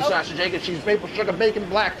sausage, turkey sausage, egg and cheese, maple sugar, bacon,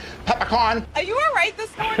 black, peppercorn. Are you all right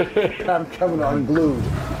this morning? I'm coming unglued.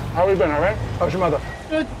 How have you been, all right? How's your mother?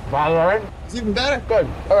 Good. Father, all right? It's even better. Good.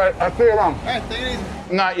 All right, I'll clear along. All right, take it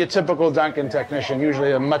easy. Not your typical Dunkin' technician.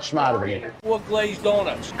 Usually I'm much smarter than you. 4 glazed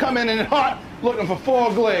donuts. Come in hot, looking for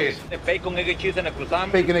 4 glazed. The bacon, egg, and cheese, and a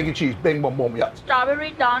croissant. Bacon, egg, and cheese. Bing, boom, boom, yeah.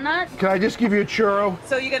 Strawberry donut. Can I just give you a churro?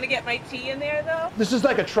 So you're gonna get my tea in there, though? This is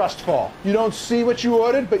like a trust fall. You don't see what you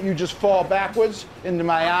ordered, but you just fall backwards into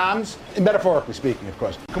my arms. Metaphorically speaking, of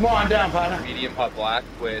course. Come on down, partner. Medium hot black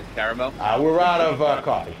with caramel. We're out of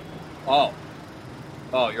coffee.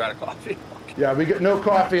 Oh, you're out of coffee. Yeah, we got no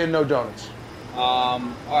coffee and no donuts. All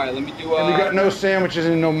right, let me do. And we got no sandwiches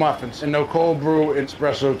and no muffins and no cold brew,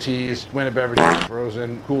 espresso teas, winter beverages,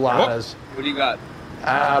 frozen cooladas. What do you got?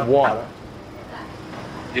 Water.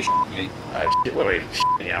 You're me. Wait.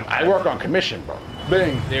 I work on commission, bro.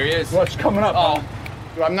 Bing. There he is. What's coming up? Oh.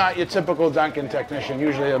 I'm not your typical Dunkin' technician.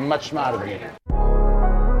 Usually I'm much smarter than you.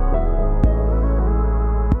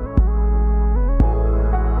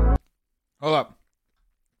 Hold up.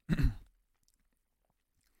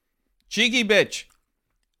 Cheeky bitch.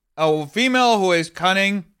 A female who is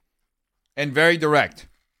cunning and very direct.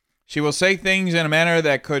 She will say things in a manner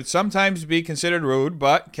that could sometimes be considered rude,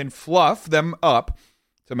 but can fluff them up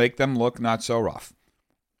to make them look not so rough.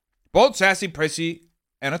 Bold, sassy, prissy,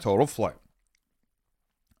 and a total flirt.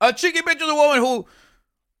 A cheeky bitch is a woman who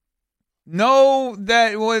know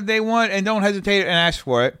that what they want and don't hesitate and ask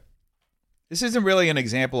for it. This isn't really an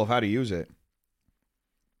example of how to use it.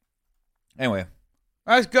 Anyway,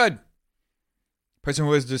 that's good. Person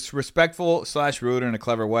who is disrespectful / rude in a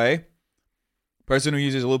clever way. Person who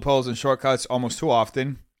uses loopholes and shortcuts almost too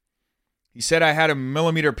often. He said I had a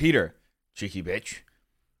millimeter Peter. Cheeky bitch.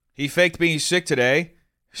 He faked being sick today,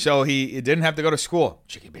 so he didn't have to go to school.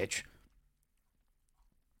 Cheeky bitch.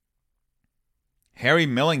 Harry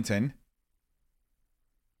Millington.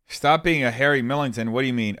 Stop being a Harry Millington. What do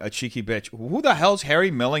you mean, a cheeky bitch? Who the hell's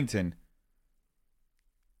Harry Millington?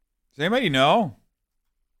 Does anybody know?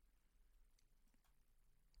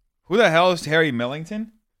 Who the hell is Harry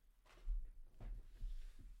Millington?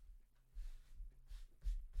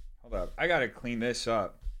 Hold up. I gotta clean this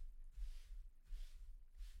up.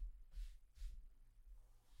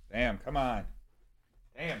 Damn, come on.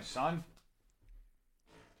 Damn, son.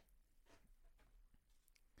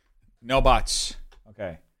 No bots.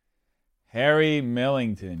 Okay. Harry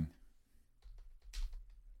Millington.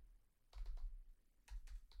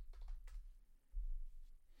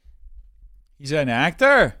 He's an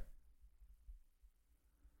actor?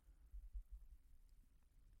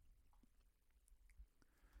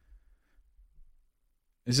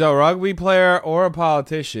 Is he a rugby player or a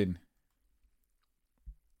politician?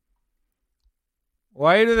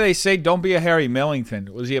 Why do they say don't be a Harry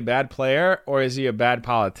Millington? Was he a bad player or is he a bad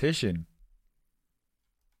politician?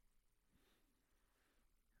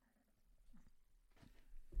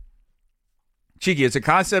 Cheeky, it's a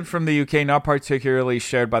concept from the UK not particularly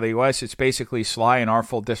shared by the US. It's basically sly and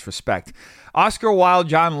artful disrespect. Oscar Wilde,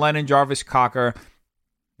 John Lennon, Jarvis Cocker,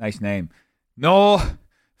 nice name, Noel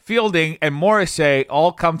Fielding, and Morrissey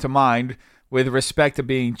all come to mind with respect to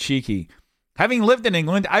being cheeky. Having lived in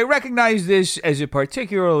England, I recognize this as a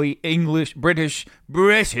particularly British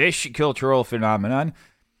cultural phenomenon.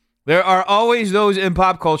 There are always those in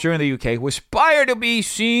pop culture in the UK who aspire to be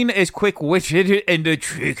seen as quick-witted and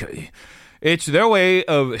cheeky. It's their way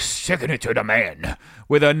of sticking it to the man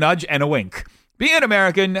with a nudge and a wink. Being an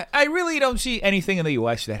American, I really don't see anything in the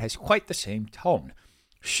US that has quite the same tone.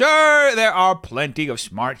 Sure, there are plenty of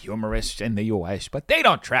smart humorists in the US, but they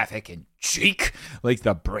don't traffic in cheek like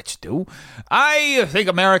the Brits do. I think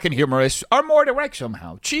American humorists are more direct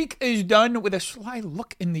somehow. Cheek is done with a sly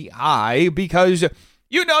look in the eye because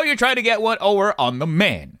you know you're trying to get one over on the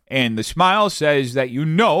man. And the smile says that you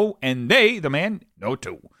know, and they, the man, know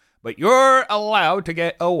too. But you're allowed to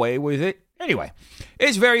get away with it anyway.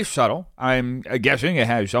 It's very subtle. I'm guessing it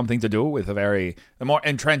has something to do with the more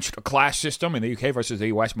entrenched class system in the UK versus the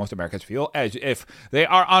US. Most Americans feel as if they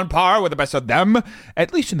are on par with the best of them,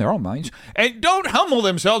 at least in their own minds, and don't humble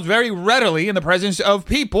themselves very readily in the presence of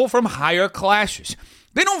people from higher classes.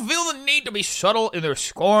 They don't feel the need to be subtle in their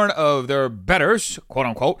scorn of their betters, quote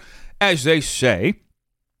unquote, as they say.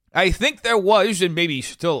 I think there was, and maybe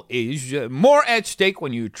still is, more at stake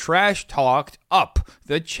when you trash-talked up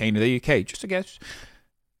the chain of the UK. Just a guess.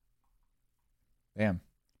 Damn.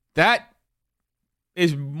 That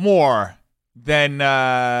is more than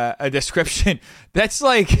a description. That's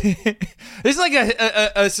like, it's like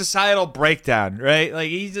a societal breakdown, right? Like,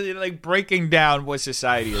 he's like breaking down what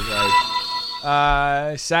society is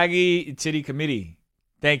like. Saggy City Committee,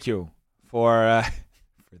 thank you for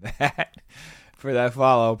that. For that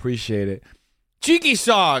follow, appreciate it. Cheeky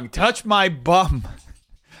song, Touch My Bum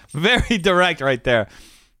Very direct right there.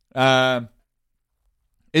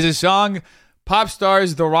 Is a song Pop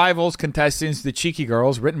Stars, The Rivals contestants, The Cheeky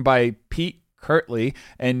Girls, written by Pete Kirtley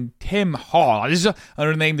and Tim Hall. This is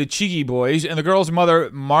under the name The Cheeky Boys, and the girl's mother,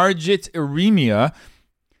 Margit Eremia.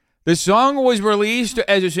 The song was released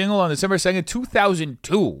as a single on December 2nd,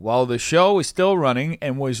 2002, while the show is still running,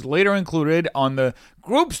 and was later included on the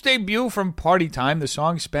group's debut from Party Time. The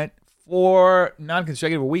song spent 4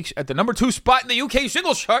 non-consecutive weeks at the number 2 spot in the UK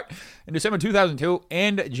singles chart in December 2002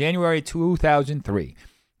 and January 2003.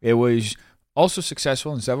 It was also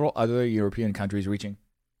successful in several other European countries, reaching...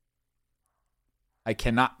 I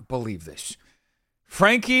cannot believe this.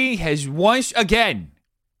 Frankie has once again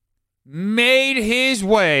made his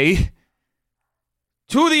way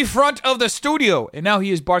to the front of the studio, and now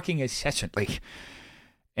he is barking incessantly.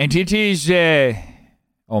 And it is,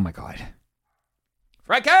 oh my God.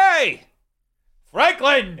 Frankie!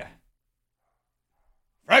 Franklin!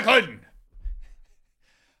 Franklin!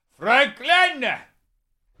 Franklin!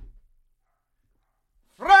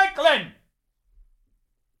 Franklin!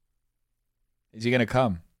 Is he going to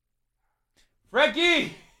come?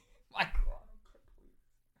 Frankie! My God.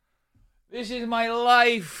 This is my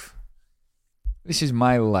life. This is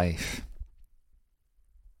my life.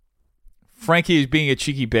 Frankie is being a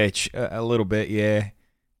cheeky bitch a little bit, yeah.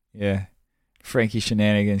 Yeah. Frankie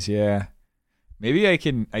shenanigans, yeah. Maybe I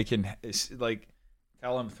can like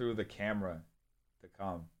tell him through the camera to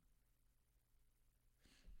come.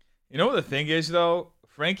 You know what the thing is though?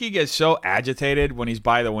 Frankie gets so agitated when he's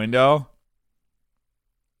by the window.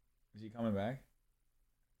 Is he coming back?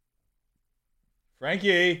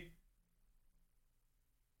 Frankie!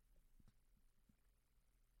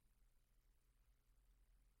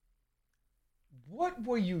 What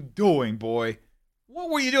were you doing, boy? What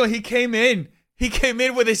were you doing? He came in. He came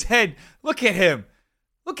in with his head. Look at him.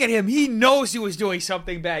 Look at him. He knows he was doing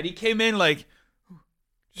something bad. He came in like,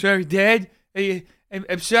 sorry, Dad.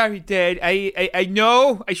 I'm sorry, Dad. I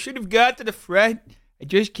know I should have got to the front. I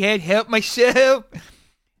just can't help myself.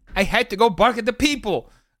 I had to go bark at the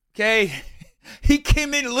people. Okay? He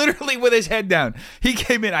came in literally with his head down. He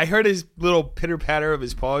came in. I heard his little pitter-patter of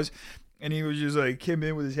his paws. And he was just like, came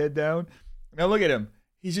in with his head down. Now look at him.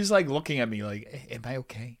 He's just like looking at me like, am I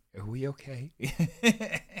okay? Are we okay?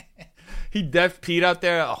 He def peed out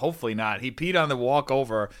there? Hopefully not. He peed on the walk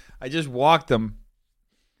over. I just walked him.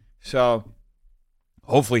 So,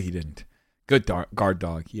 hopefully he didn't. Good guard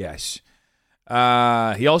dog, yes.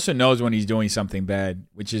 He also knows when he's doing something bad,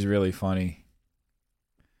 which is really funny.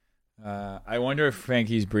 I wonder if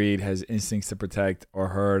Frankie's breed has instincts to protect or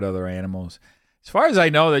herd other animals. As far as I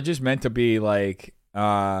know, they're just meant to be like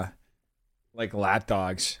lap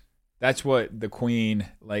dogs. That's what the Queen,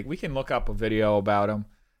 like, we can look up a video about them.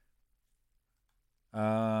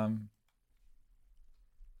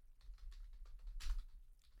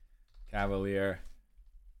 Cavalier.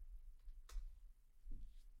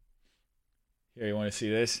 Here, you want to see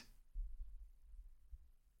this?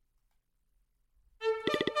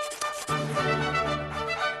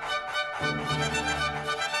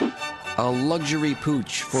 A luxury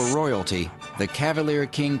pooch for royalty, the Cavalier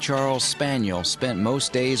King Charles Spaniel spent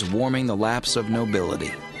most days warming the laps of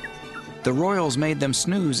nobility. The royals made them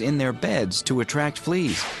snooze in their beds to attract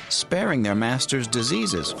fleas, sparing their masters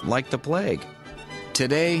diseases like the plague.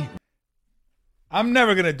 Today, I'm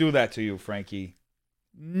never going to do that to you, Frankie.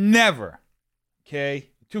 Never.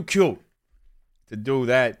 Okay? Too cute to do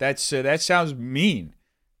that. That sounds mean.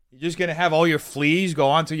 You're just going to have all your fleas go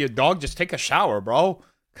onto your dog? Just take a shower, bro.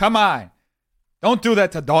 Come on. Don't do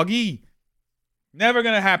that to doggy. Never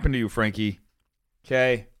going to happen to you, Frankie.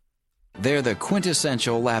 Okay? They're the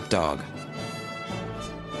quintessential lapdog.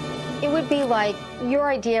 It would be like your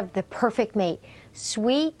idea of the perfect mate.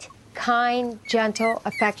 Sweet, kind, gentle,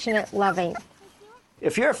 affectionate, loving.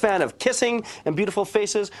 If you're a fan of kissing and beautiful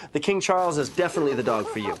faces, the King Charles is definitely the dog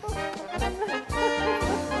for you.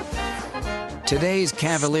 Today's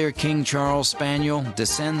Cavalier King Charles Spaniel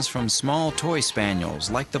descends from small toy spaniels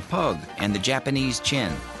like the Pug and the Japanese Chin.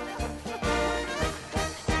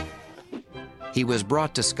 He was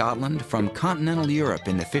brought to Scotland from continental Europe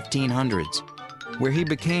in the 1500s, where he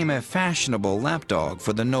became a fashionable lapdog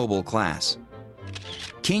for the noble class.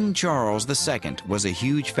 King Charles II was a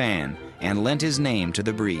huge fan and lent his name to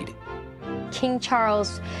the breed. King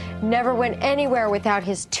Charles never went anywhere without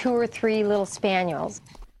his 2 or 3 little spaniels.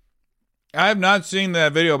 I have not seen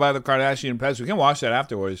that video about the Kardashian pets. We can watch that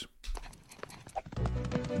afterwards.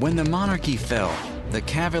 When the monarchy fell, the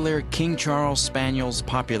Cavalier King Charles Spaniel's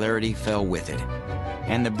popularity fell with it,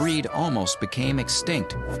 and the breed almost became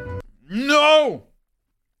extinct. No!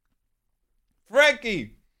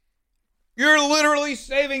 Frankie! You're literally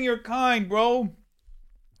saving your kind, bro.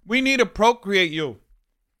 We need to procreate you.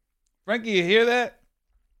 Frankie, you hear that?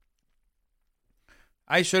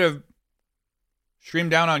 I should have streamed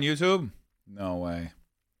down on YouTube? No way.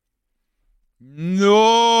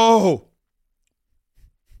 No!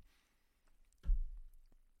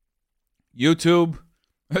 YouTube,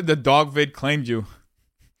 the dog vid claimed you.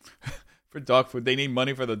 For dog food. They need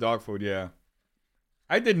money for the dog food, yeah.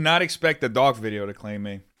 I did not expect the dog video to claim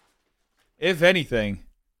me. If anything.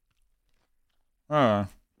 Yeah,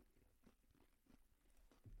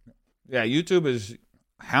 YouTube is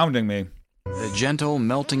hounding me. The gentle,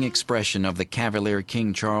 melting expression of the Cavalier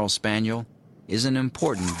King Charles Spaniel is an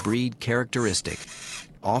important breed characteristic,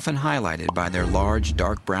 often highlighted by their large,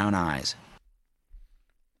 dark brown eyes.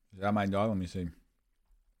 Is that my dog? Let me see.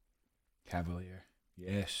 Cavalier.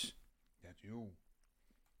 Yes. That's you.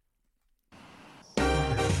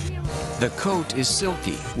 The coat is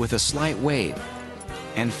silky with a slight wave,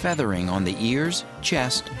 and feathering on the ears,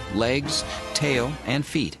 chest, legs, tail, and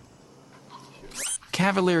feet.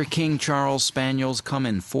 Cavalier King Charles Spaniels come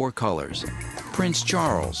in 4 colors: Prince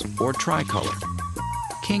Charles, or tricolor;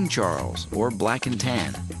 King Charles, or black and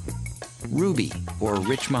tan; ruby, or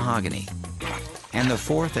rich mahogany; and the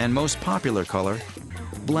 4th and most popular color,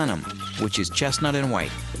 Blenheim, which is chestnut and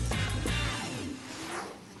white.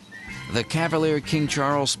 The Cavalier King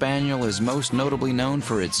Charles Spaniel is most notably known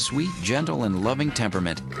for its sweet, gentle, and loving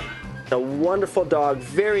temperament. A wonderful dog,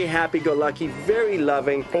 very happy-go-lucky, very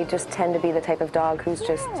loving. They just tend to be the type of dog who's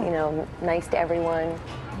just, nice to everyone.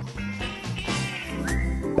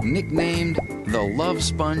 Nicknamed the love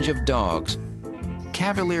sponge of dogs,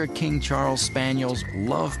 Cavalier King Charles Spaniels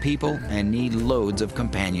love people and need loads of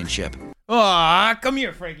companionship. Aw, come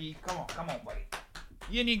here, Frankie. Come on, buddy.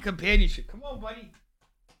 You need companionship. Come on, buddy.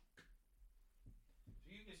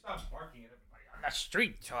 You can stop barking at everybody on the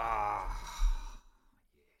street. Yes.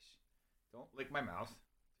 Don't lick my mouth.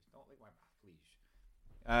 Just don't lick my mouth, please.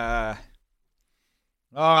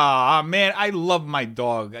 Man, I love my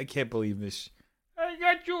dog. I can't believe this. I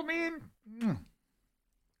got you, man.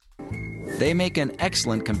 They make an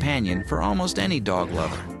excellent companion for almost any dog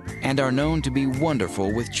lover and are known to be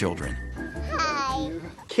wonderful with children.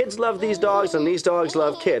 Kids love these dogs, and these dogs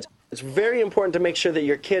love kids. It's very important to make sure that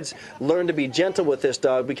your kids learn to be gentle with this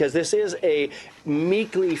dog, because this is a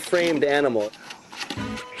meekly framed animal.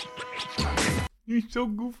 You're so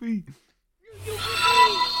goofy.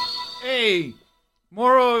 Hey,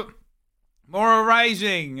 Moro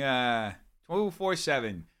Rising,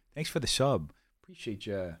 247. Thanks for the sub. Appreciate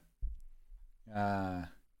you.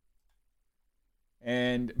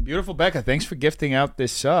 And beautiful Becca, thanks for gifting out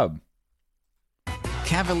this sub.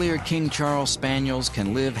 Cavalier King Charles Spaniels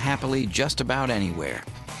can live happily just about anywhere.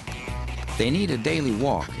 They need a daily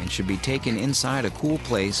walk and should be taken inside a cool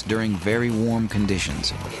place during very warm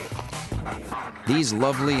conditions. These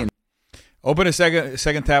lovely and open a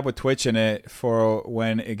second tab with Twitch in it for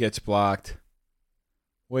when it gets blocked.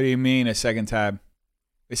 What do you mean a second tab?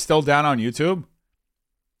 It's still down on YouTube?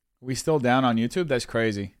 We still down on YouTube? That's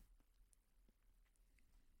crazy.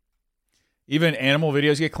 Even animal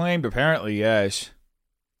videos get claimed? Apparently, yes.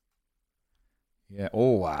 Yeah.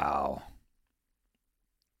 Oh, wow.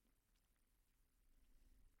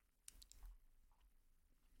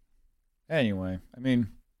 Anyway, I mean,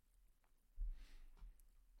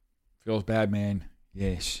 feels bad, man.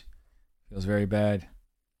 Yes. Feels very bad.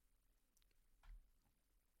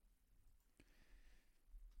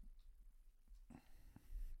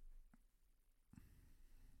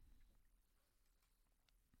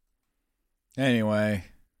 Anyway.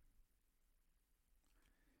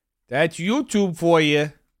 That's YouTube for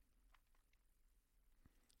you.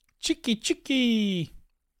 Chicky.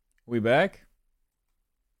 We back?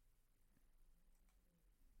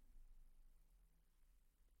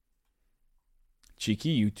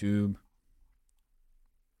 Cheeky YouTube.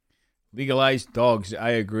 Legalize dogs.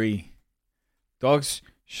 I agree. Dogs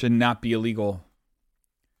should not be illegal.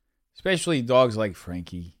 Especially dogs like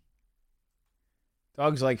Frankie.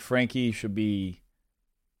 Dogs like Frankie should be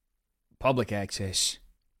public access.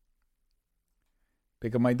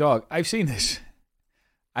 Pick up my dog. I've seen this.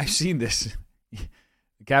 The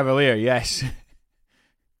Cavalier, yes.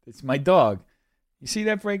 It's my dog. You see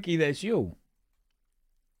that, Frankie? That's you.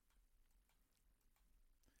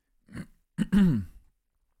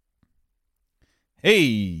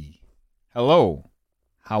 Hey. Hello.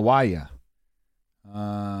 How are ya?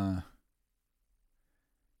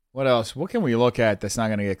 What else? What can we look at that's not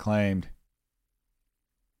going to get claimed?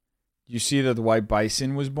 You see that the white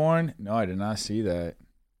bison was born? No, I did not see that.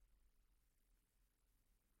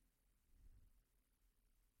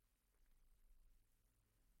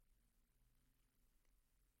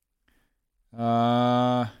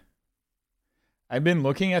 I've been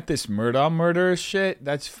looking at this murder shit.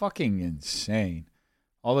 That's fucking insane.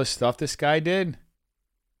 All the stuff this guy did.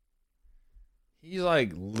 He's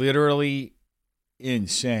like literally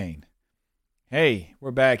insane. Hey,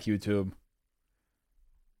 we're back, YouTube.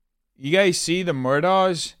 You guys see the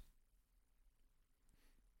Murdaws?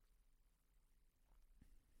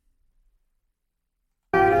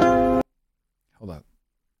 Hold up.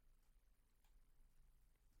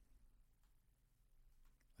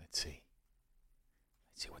 Let's see.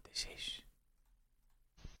 Let's see what this is.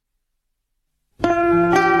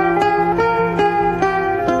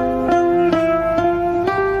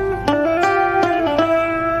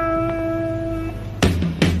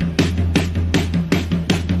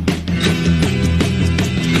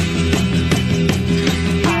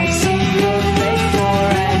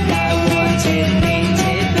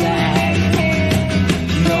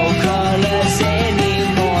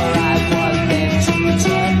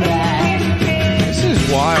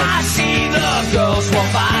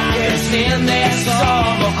 In their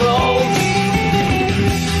summer clothes,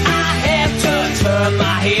 I have to turn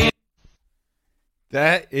my head.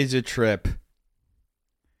 That is a trip.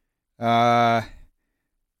 Targaryen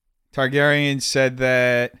said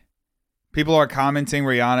that people are commenting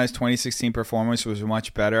Rihanna's 2016 performance was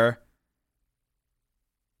much better.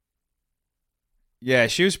 Yeah,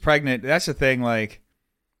 she was pregnant. That's the thing. Like,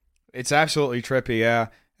 it's absolutely trippy. Yeah,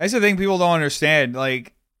 that's the thing people don't understand.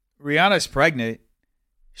 Like, Rihanna's pregnant.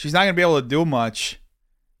 She's not going to be able to do much.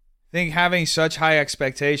 I think having such high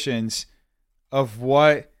expectations of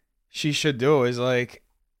what she should do is like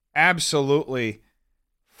absolutely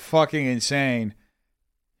fucking insane.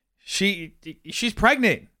 She's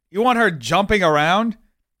pregnant. You want her jumping around?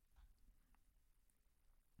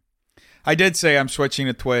 I did say I'm switching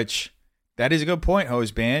to Twitch. That is a good point,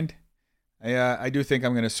 Hose Band. I do think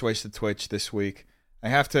I'm going to switch to Twitch this week.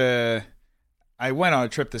 I went on a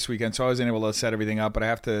trip this weekend, so I wasn't able to set everything up, but I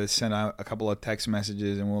have to send out a couple of text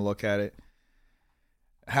messages, and we'll look at it.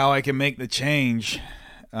 How I can make the change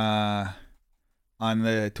on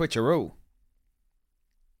the Twitcheroo.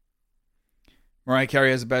 Mariah Carey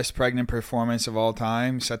has the best pregnant performance of all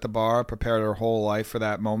time. Set the bar, prepared her whole life for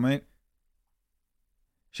that moment.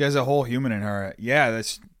 She has a whole human in her. Yeah,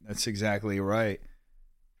 that's exactly right.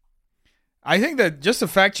 I think that just the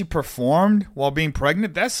fact she performed while being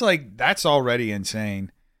pregnant, that's already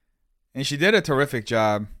insane. And she did a terrific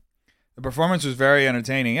job. The performance was very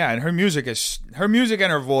entertaining. Yeah, and her music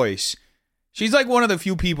and her voice. She's like one of the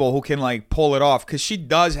few people who can like pull it off because she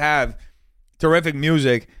does have terrific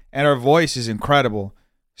music and her voice is incredible.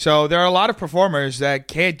 So there are a lot of performers that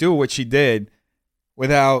can't do what she did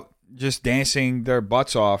without just dancing their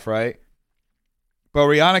butts off, right? But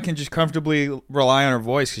Rihanna can just comfortably rely on her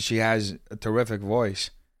voice because she has a terrific voice.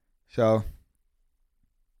 So,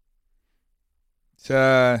 it's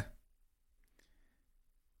a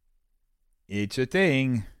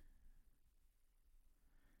thing.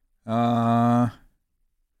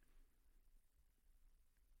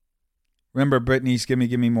 Remember Britney's Gimme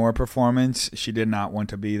Gimme More performance? She did not want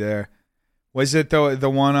to be there. Was it the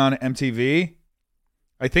one on MTV?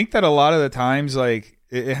 I think that a lot of the times, like,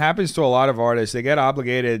 it happens to a lot of artists. They get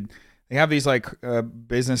obligated. They have these like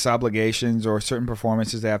business obligations or certain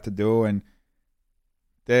performances they have to do, and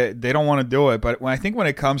they don't want to do it. But I think when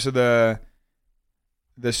it comes to the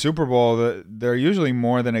Super Bowl, they're usually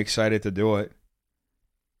more than excited to do it.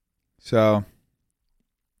 So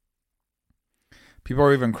people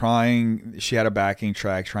are even crying. She had a backing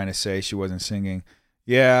track trying to say she wasn't singing.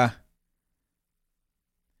 Yeah.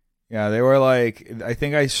 Yeah, they were like, I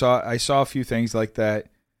think I saw a few things like that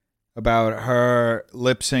about her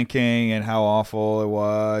lip syncing and how awful it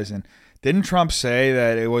was. And didn't Trump say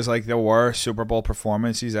that it was like the worst Super Bowl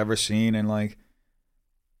performance he's ever seen? And like,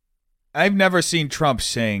 I've never seen Trump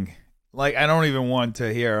sing. Like, I don't even want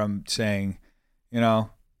to hear him sing, you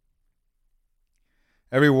know?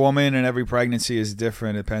 Every woman and every pregnancy is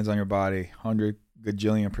different. It depends on your body. 100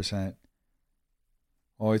 gajillion%.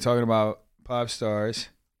 Well, we're talking about pop stars.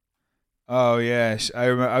 Oh, yes. I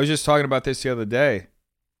remember, I was just talking about this the other day.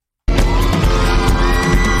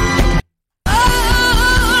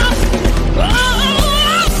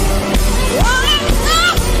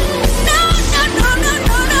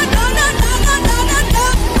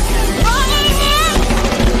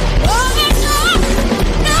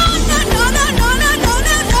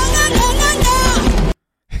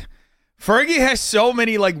 Fergie has so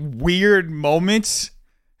many like weird moments.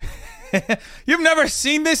 You've never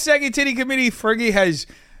seen this Second Titty Committee? Fergie has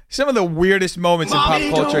some of the weirdest moments in pop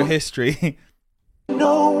culture history.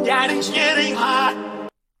 No, daddy's getting hot.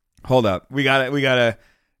 Hold up. We gotta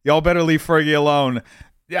Y'all better leave Fergie alone.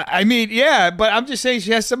 Yeah, I mean, yeah, but I'm just saying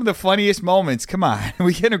she has some of the funniest moments. Come on,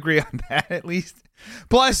 we can agree on that at least.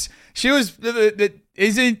 Plus, she was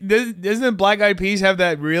doesn't Black Eyed Peas have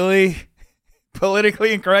that really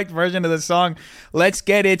politically incorrect version of the song "Let's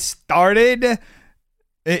Get It Started"?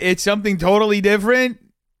 It's something totally different.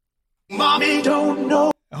 Mommy don't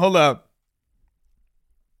know. Hold up.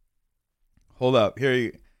 Here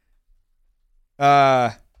you.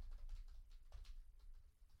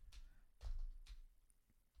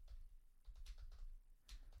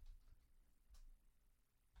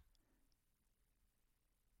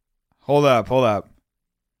 Hold up.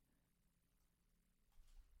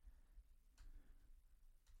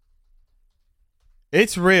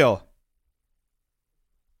 It's real.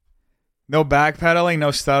 No backpedaling,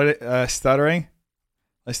 no stuttering.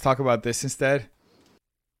 Let's talk about this instead.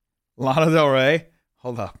 Lana Del Rey.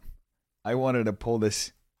 Hold up. I wanted to pull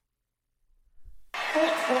this.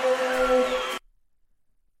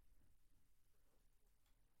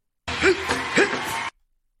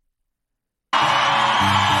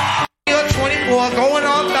 You're 24, going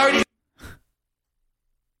on 30.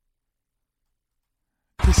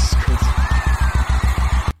 This is crazy.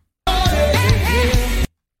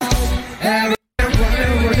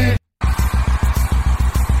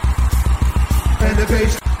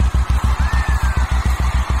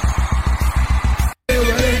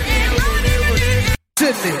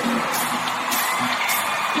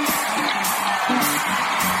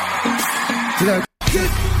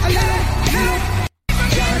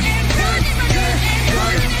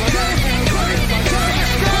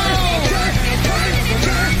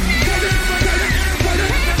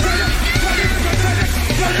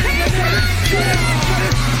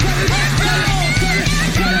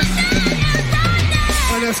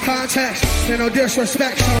 Context, no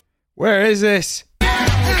disrespect. Where is this?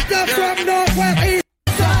 Actor from Northwest East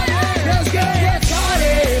Side. Let's get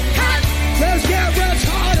retarded. Let's get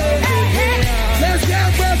retarded. Let's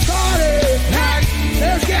get retarded.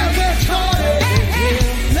 Let's get retarded. Let's get retarded.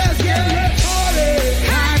 Let's get retarded.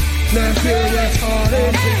 Let's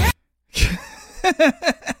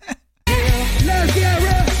get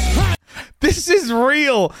retarded. This is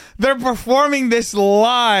real. They're performing this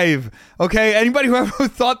live. Okay, anybody who ever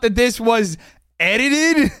thought that this was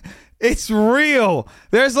edited, it's real.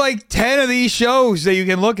 There's like 10 of these shows that you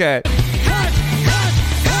can look at.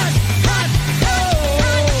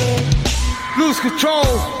 Lose control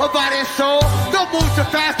of body and soul. Don't move too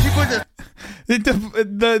fast, people.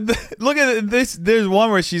 Look at this. There's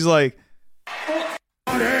one where she's like,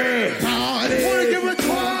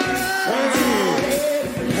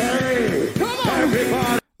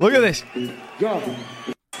 look at this. Go.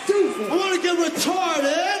 I want to get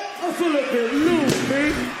retarded. I feel a bit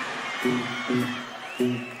loopy.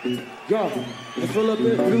 Go. I feel a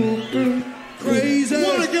bit loopy.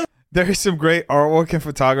 Crazy. There's some great artwork and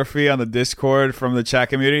photography on the Discord from the chat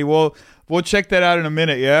community. We'll check that out in a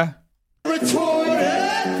minute, yeah?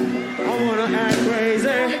 Retarded. I want to act crazy.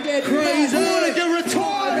 Crazy. I want to get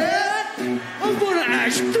retarded. I want to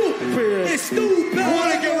act stupid. It's stupid. I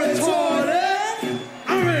want to get retarded.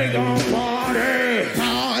 I ain't gonna party.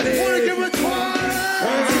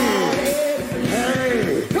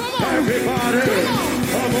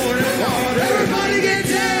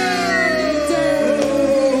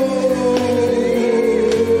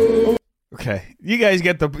 Okay, you guys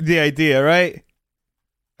get the idea, right?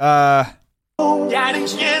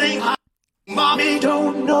 Daddy's getting hot. Mommy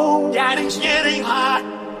don't know. Daddy's getting hot.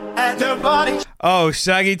 And the body. Oh,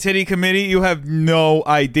 Saggy Titty Committee, you have no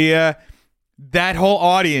idea. That whole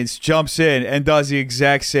audience jumps in and does the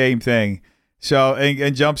exact same thing. So,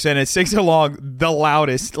 and jumps in and sings along the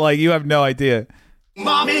loudest. Like, you have no idea.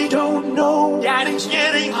 Mommy don't know. Daddy's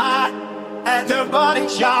getting hot. At the body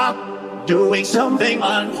shop. Doing something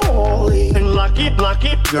unholy. And lucky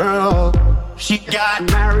girl. She got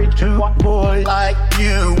married to a boy like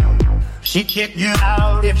you. She'd kick you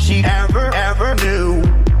out if she ever knew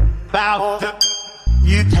about the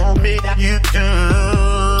you told me that you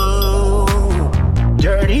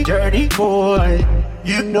do. Dirty boy.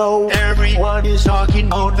 You know everyone is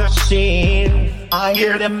talking on the scene. I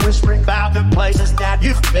hear them whispering about the places that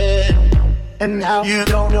you've been. And now you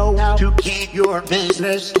don't know how to keep your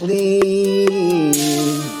business clean.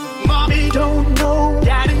 Mommy don't know.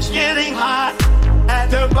 Daddy's getting hot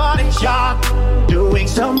at the body shop. Doing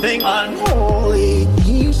something unholy.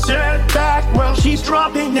 He said back while she's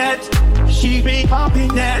dropping it. She be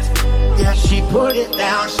popping it. Yeah, she put it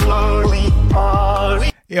down slowly.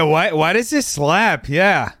 Yeah, why does this slap?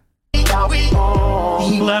 Yeah. He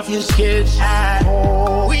left his kids at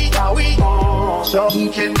home. so he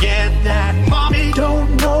can get that. Mommy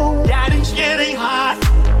don't know daddy's getting hot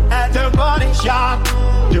at the body shop,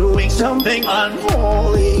 doing something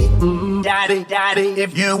unholy. Daddy, daddy,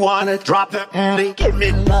 if you wanna drop the paddy, give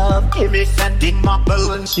me love, give me Fendi, my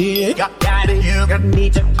Balenciaga. Daddy, you gonna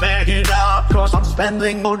need to back it up, cause I'm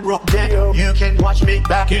spending on Rodeo. You can watch me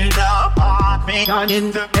back it up on me on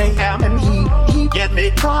in the AM. And he get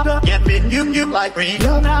me Prada, get me new like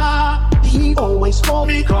Rihanna. He always call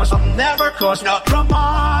me cause I'm never cause no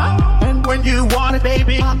drama. And when you want it,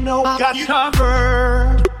 baby, I know I got you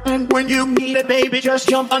covered. And when you need it, baby, just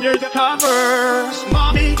jump under the covers.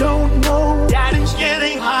 Mommy don't know daddy's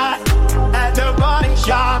getting hot at the body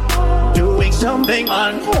shop, doing something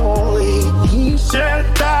unholy. He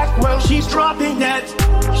said back, well, she's dropping that,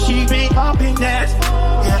 she be popping that.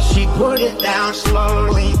 Yeah, she put it down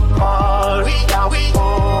slowly. Oh,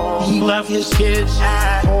 he left his kids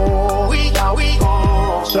at home,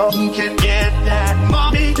 so he can get that.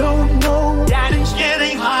 Mommy don't know daddy's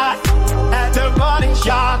getting hot at the body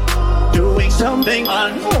shop, doing something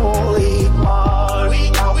unholy.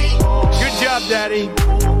 Good job, Daddy.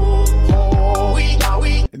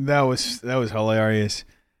 That was hilarious.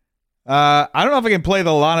 I don't know if I can play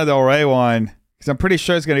the Lana Del Rey one because I'm pretty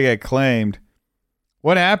sure it's gonna get claimed.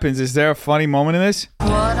 What happens? Is there a funny moment in this?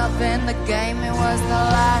 Caught up in the game, it was the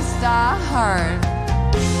last I heard.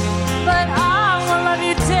 But I will love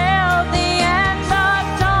you till the end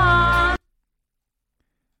of dawn.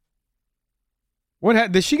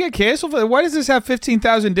 What did she get canceled for? Why does this have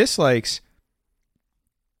 15,000 dislikes?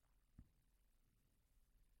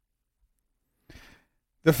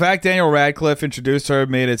 The fact Daniel Radcliffe introduced her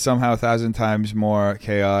made it somehow 1,000 times more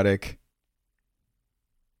chaotic.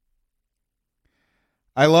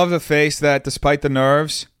 I love the face that, despite the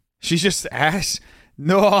nerves, she's just ass.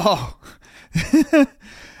 No.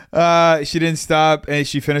 She didn't stop, and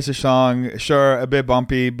she finished the song. Sure, a bit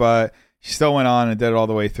bumpy, but she still went on and did it all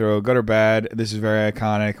the way through. Good or bad, this is very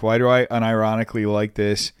iconic. Why do I unironically like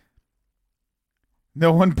this?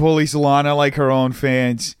 No one bullies Lana like her own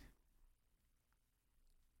fans.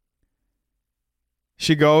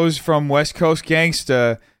 She goes from West Coast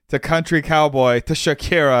gangsta to country cowboy to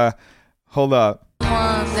Shakira. Hold up.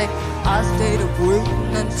 One day I stayed awake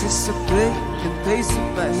and anticipating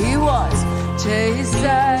pacing, but he was chasing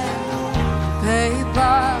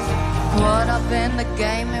paper. Caught up in the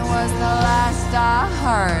game, it was the last I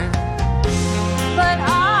heard. But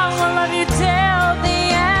I will love you till the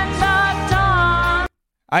end of dawn.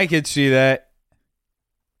 I could see that.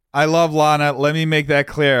 I love Lana. Let me make that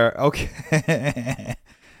clear. Okay.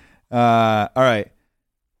 All right.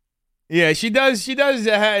 Yeah, she does.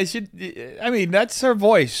 I mean, that's her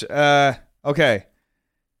voice. Okay.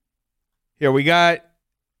 Here we got.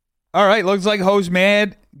 All right, looks like Hose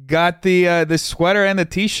Mad got the sweater and the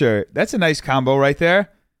t-shirt. That's a nice combo right there.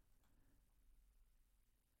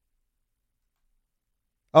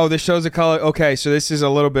 Oh, this shows the color. Okay, so this is a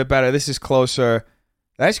little bit better. This is closer.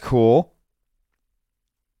 That's cool.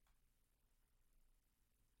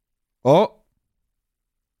 Oh.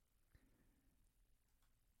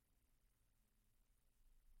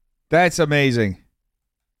 That's amazing.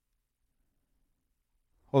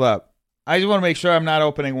 Hold up. I just want to make sure I'm not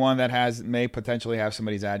opening one that may potentially have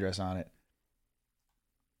somebody's address on it.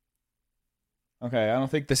 Okay, I don't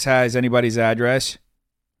think this has anybody's address.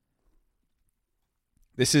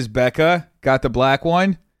 This is Becca. Got the black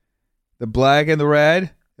one. The black and the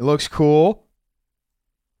red. It looks cool.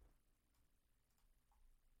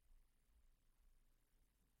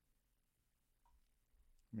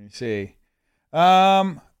 Let me see.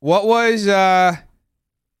 What was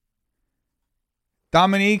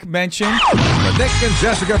Dominique mentioned? Nick and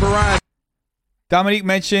Jessica Variety. Dominique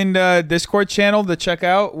mentioned Discord channel to check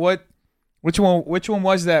out. Which one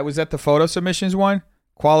was that? Was that the photo submissions one?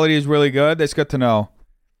 Quality is really good. That's good to know.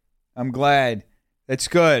 I'm glad. That's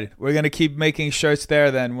good. We're gonna keep making shirts there.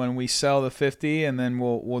 Then when we sell the 50, and then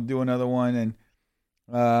we'll do another one. And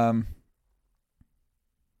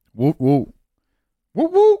whoop whoop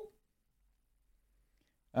whoop whoop.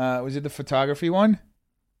 Was it the photography one?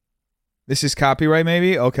 This is copyright,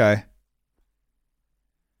 maybe? Okay.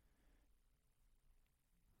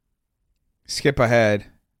 Skip ahead.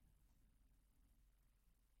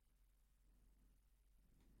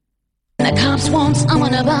 The cops won't, I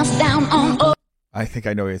wanna bust down on. I think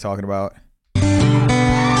I know what you're talking about. We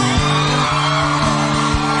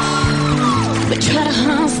try to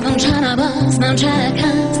hustle them, try to bust them, try to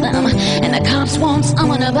cuss them. And the cops won't, I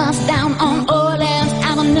wanna bust down on Orleans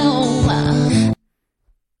Avenue.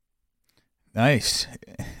 Nice.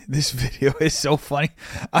 This video is so funny.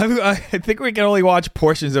 I think we can only watch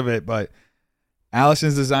portions of it, but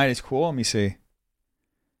Allison's design is cool. Let me see.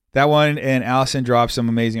 That one and Allison dropped some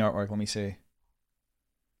amazing artwork. Let me see.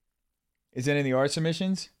 Is it in the art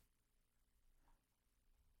submissions?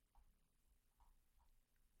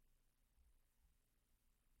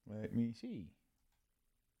 Let me see.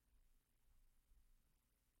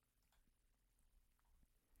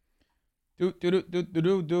 Do.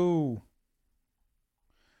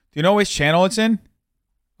 Do you know which channel it's in?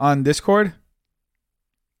 On Discord?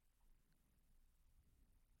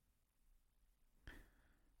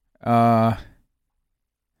 What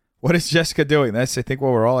is Jessica doing? That's, I think,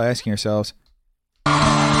 what we're all asking ourselves. We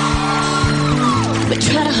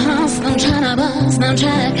try to hustle them, try to bust them,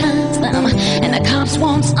 try to cuss them. And the cops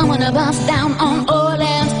want someone to bust down on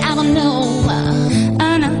Orleans Avenue.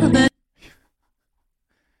 Another.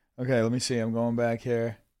 Okay, let me see. I'm going back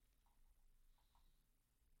here.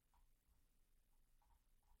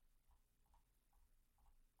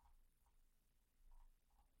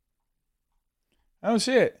 I don't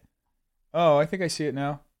see it. Oh, I think I see it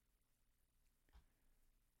now.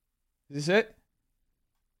 Is this it?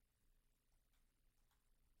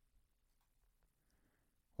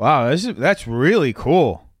 Wow, that's really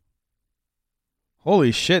cool.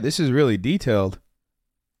 Holy shit, this is really detailed.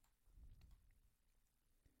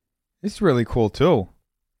 This is really cool too.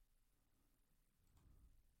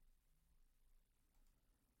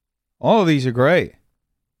 All of these are great.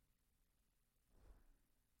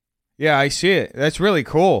 Yeah, I see it. That's really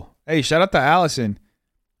cool. Hey, shout out to Allison.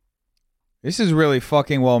 This is really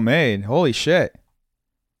fucking well made. Holy shit.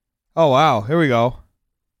 Oh, wow. Here we go.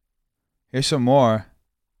 Here's some more.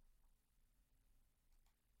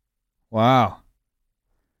 Wow.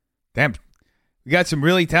 Damn. We got some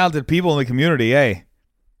really talented people in the community, hey.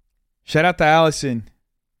 Shout out to Allison.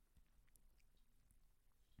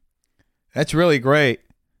 That's really great.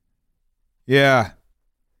 Yeah.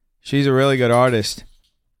 She's a really good artist.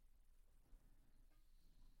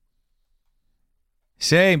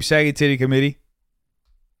 Same, Saggy Titty Committee.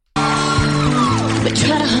 We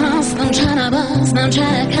try to hustle them, try to bust them,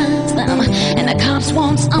 try to cuss them. And the cops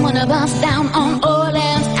want someone to bust down on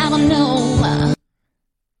Orleans Avenue. I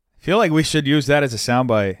feel like we should use that as a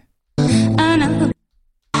soundbite.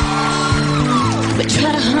 We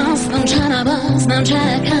try to hustle them, try to bust them,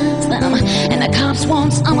 try to cuss them. And the cops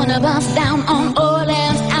want someone to bust down on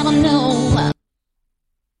Orleans Avenue.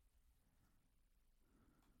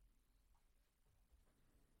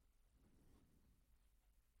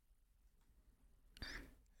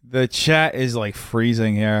 The chat is like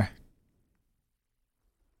freezing here.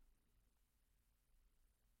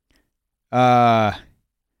 Oh,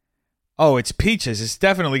 it's Peaches. It's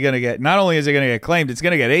definitely going to get, not only is it going to get claimed, it's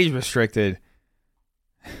going to get age restricted.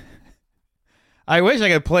 I wish I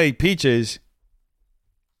could play Peaches.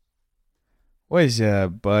 What is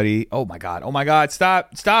buddy? Oh my god. Oh my god.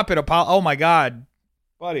 Stop it, Apollo. Oh my god.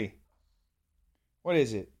 Buddy. What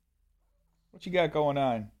is it? What you got going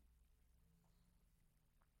on?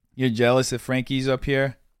 You're jealous that Frankie's up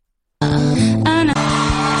here? We try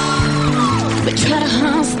to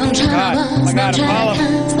hustle them, try to bust them, try to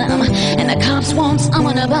cuss them. And the cops want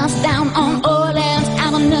someone to bust down on Orleans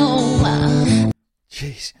Avenue.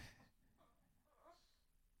 Jeez.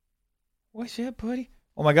 What's that, buddy?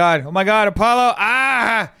 Oh my god. Oh my god, Apollo.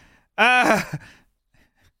 Ah! Ah!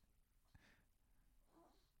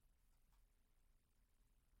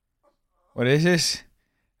 What is this?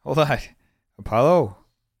 Hold on. Apollo.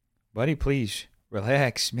 Buddy, please.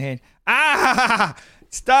 Relax, man. Ah!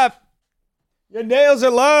 Stop! Your nails are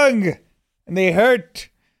long! And they hurt.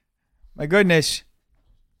 My goodness.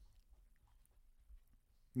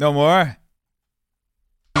 No more?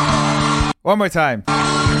 One more time.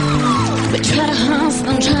 We try to hustle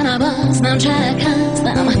them, try to bust them, try to cuss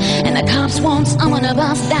them. And the cops want someone to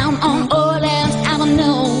bust down on Orleans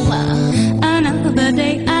Avenue. Another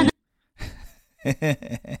day,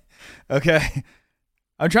 Okay.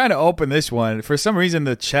 I'm trying to open this one. For some reason,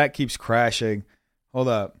 the chat keeps crashing. Hold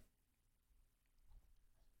up.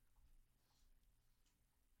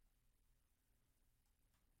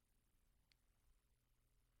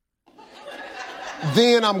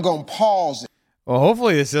 Then I'm going to pause it. Well,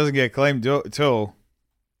 hopefully this doesn't get claimed too.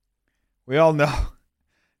 We all know.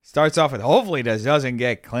 Starts off with hopefully this doesn't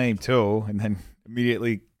get claimed too. And then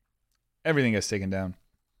immediately everything gets taken down.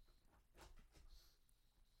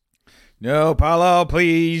 No, Paulo,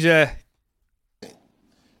 please. And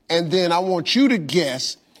then I want you to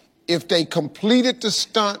guess if they completed the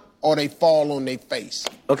stunt or they fall on their face.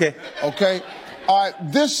 Okay. Okay? All right,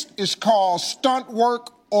 this is called stunt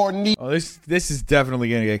work or knee. Oh, this is definitely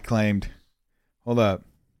going to get claimed. Hold up.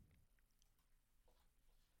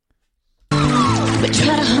 We We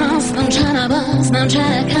try to hustle them, try to bust them,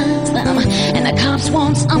 try to cuss them. And the cops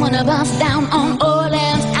want someone to bust down on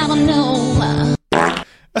Orleans Avenue.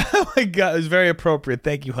 Oh my God, it was very appropriate.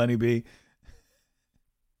 Thank you, Honeybee.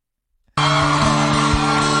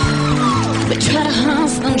 We try to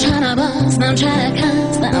hustle them, try to bust them, try to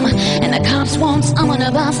cuss them. And the cops want someone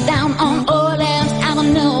to bust down on Orleans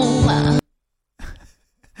Avenue.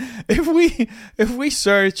 If we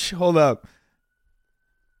search, hold up.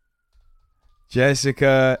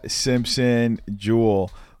 Jessica Simpson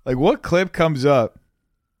Jewel. Like, what clip comes up?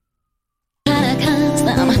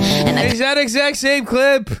 Is that exact same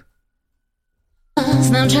clip?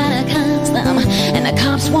 Them, try to cuss them. And the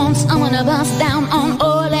cops want someone to bust down on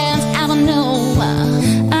Orleans Avenue.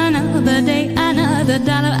 Another day, another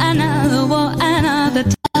dollar, another war, another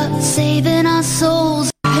saving our souls.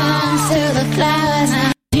 Answer the flowers.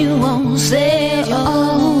 You won't save your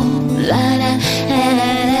own. La la la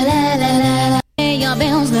la la la. Pay your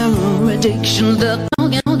bills, the addiction, the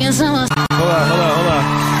talking, summer. Hold on.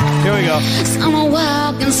 Here we go. Some are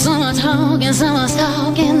walking, some are talking, some are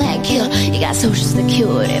stalking that kill. You got social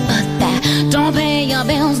security, but that don't pay your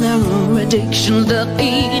bills. There are addictions to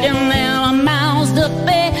feed and there are mouths to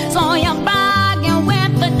feed. So you bargain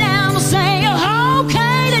with the devil, say you're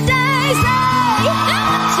okay today.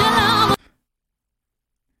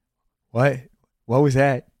 Say, What was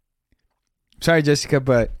that? Sorry, Jessica,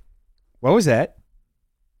 but what was that?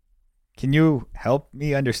 Can you help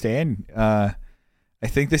me understand? I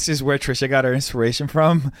think this is where Trisha got her inspiration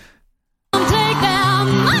from.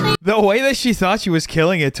 The way that she thought she was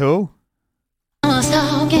killing it too.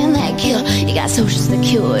 Stalking that kill. You got social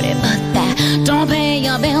security, but that don't pay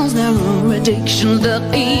your bills. There are addictions to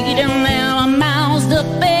feed and there are mouths to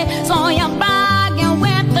feed. So you bargain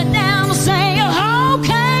with the devil, say you're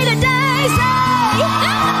okay today. Say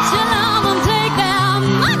you love them, take their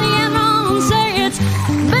money and run and say it's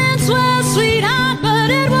been swell, sweetheart, but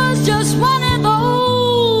it was just one of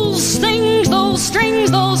those things, those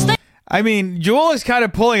strings, those things. I mean, Jewel is kind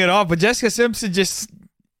of pulling it off, but Jessica Simpson just,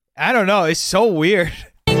 I don't know, it's so weird.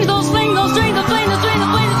 Those strings, the flame, the flame, the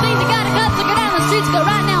things you gotta cut to get down the streets, go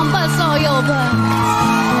right now and bust all your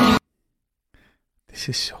butt. This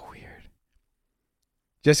is so weird.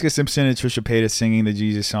 Jessica Simpson and Trisha Paytas singing the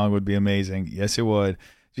Jesus song would be amazing. Yes, it would.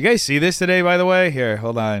 Did you guys see this today, by the way? Here,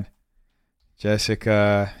 hold on.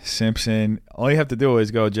 Jessica Simpson. All you have to do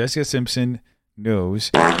is go Jessica Simpson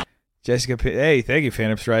news. Hey, thank you,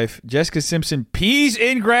 Phantom Strife. Jessica Simpson pees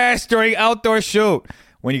in grass during outdoor shoot.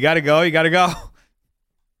 When you gotta go, you gotta go.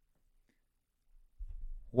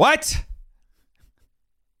 What?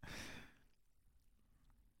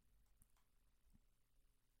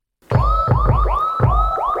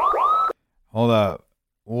 Hold up.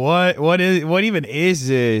 What even is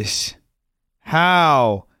this?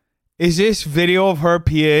 How? Is this video of her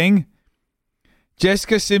peeing?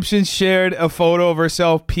 Jessica Simpson shared a photo of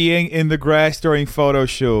herself peeing in the grass during photo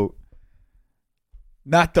shoot.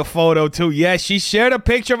 Not the photo, too. Yes, she shared a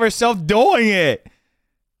picture of herself doing it.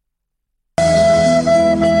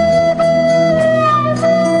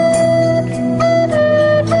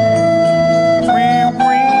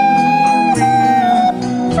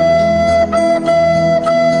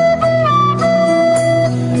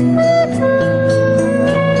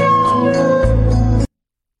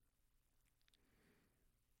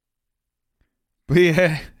 But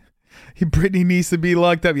yeah, Britney needs to be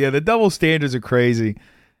locked up. Yeah, the double standards are crazy.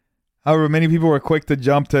 However, many people were quick to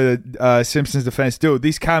jump to Simpson's defense. Dude,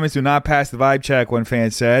 these comments do not pass the vibe check, one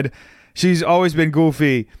fan said. She's always been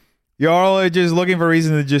goofy. Y'all are just looking for a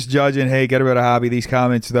reason to just judge and, hey, get her a hobby. These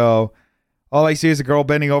comments, though. All I see is a girl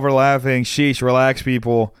bending over laughing. Sheesh, relax,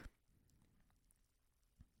 people.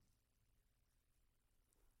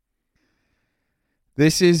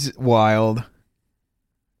 This is wild.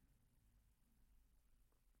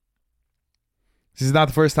 This is not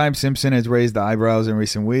the first time Simpson has raised the eyebrows in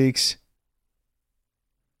recent weeks.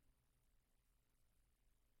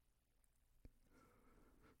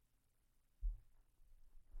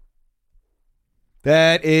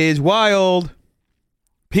 That is wild.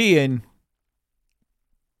 Peeing.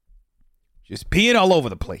 Just peeing all over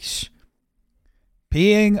the place.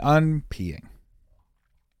 Peeing on peeing.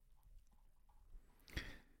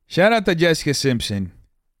 Shout out to Jessica Simpson.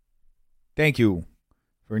 Thank you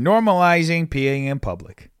for normalizing peeing in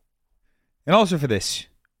public. And also for this.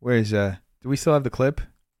 Where's, do we still have the clip?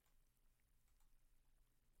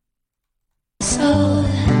 So,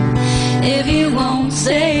 if you won't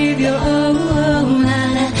save your own,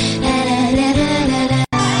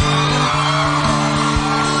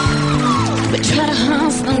 but try to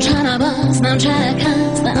hustle them, try to bust them, try to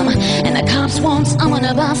cuss them. them. And the cops want someone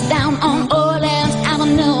to bust down on Orleans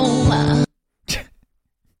Avenue.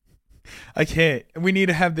 I can't. We need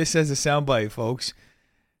to have this as a soundbite, folks.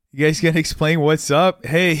 You guys can explain what's up?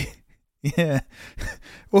 Hey, yeah.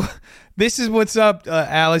 Well, this is what's up,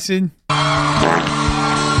 Allison.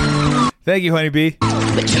 Thank you, honeybee.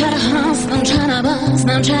 We try to hustle them, try to bust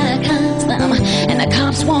them, try to cuss them. And the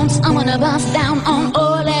cops want someone to bust down on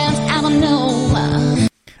Orleans Avenue.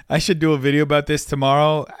 I should do a video about this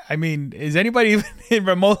tomorrow. I mean, is anybody even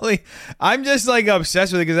remotely... I'm just like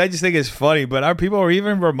obsessed with it because I just think it's funny. But are people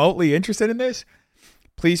even remotely interested in this?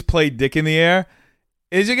 Please play Dick in the Air.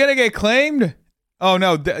 Is it going to get claimed? Oh,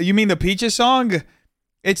 no. You mean the Peaches song?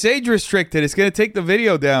 It's age restricted. It's going to take the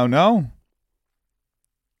video down, no?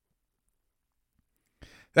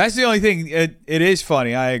 That's the only thing. It is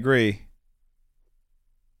funny. I agree.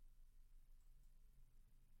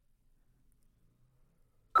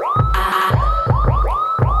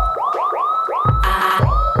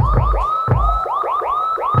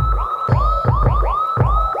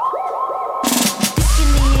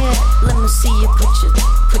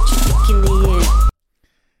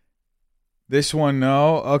 This one,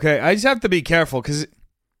 no. Okay, I just have to be careful because,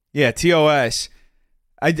 yeah, TOS.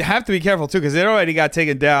 I have to be careful too because it already got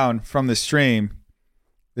taken down from the stream.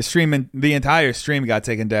 The entire stream got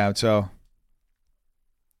taken down. So.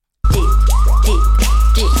 Dick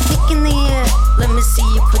in the air. Let me see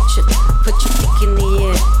you put your dick in the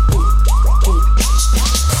air.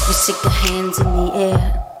 We stick our hands in the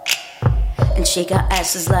air and shake our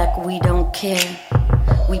asses like we don't care.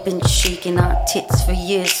 We've been shaking our tits for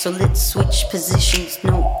years, so let's switch positions.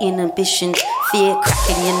 No inhibition, fear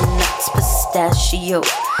cracking your nuts, pistachio.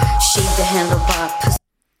 Shave the handlebar.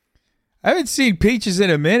 I haven't seen Peaches in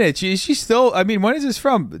a minute. Is she still? I mean, when is this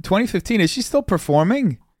from? 2015. Is she still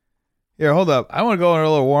performing? Here, hold up. I want to go in a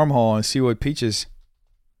little wormhole and see what Peaches.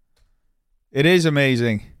 It is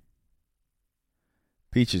amazing.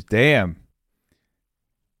 Peaches, damn.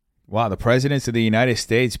 Wow, the presidents of the United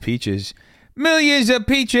States, Peaches. Millions of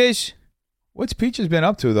Peaches. What's Peaches been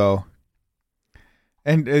up to, though?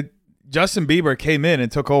 And Justin Bieber came in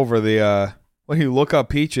and took over the, when you look up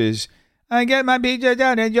Peaches, I get my peaches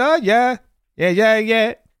down in Georgia.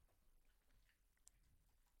 Yeah.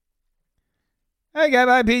 I got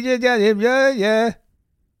my peaches down in Georgia.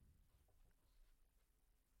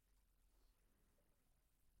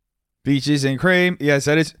 Peaches and cream. Yes,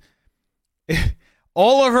 that is.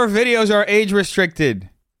 All of her videos are age restricted.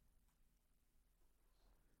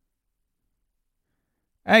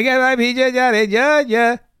 I got my peaches down in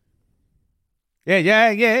Georgia.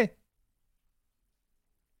 Yeah.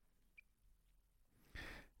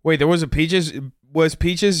 Wait, there was a Peaches. Was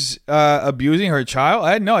Peaches abusing her child?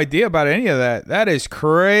 I had no idea about any of that. That is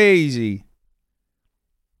crazy.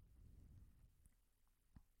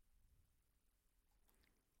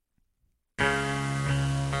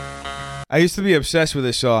 I used to be obsessed with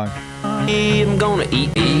this song. I'm gonna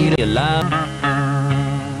eat a lot.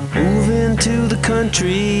 Moving to the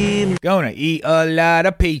country. Gonna eat a lot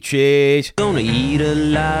of peaches. Gonna eat a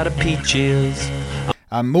lot of peaches.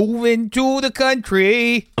 I'm moving to the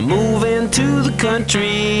country. I'm moving to the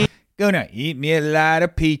country. Gonna eat me a lot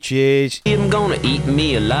of peaches. I'm gonna eat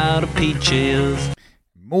me a lot of peaches.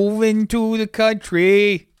 Moving to the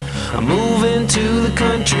country. I'm moving to the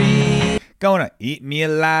country. Gonna eat me a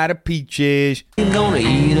lot of peaches. I'm gonna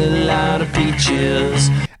eat a lot of peaches.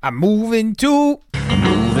 I'm moving to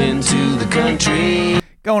the country.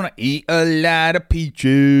 Gonna eat a lot of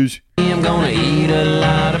peaches. I'm gonna eat a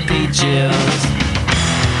lot of peaches.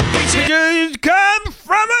 Peaches come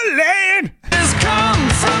from a land. Peaches come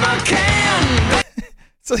from a can.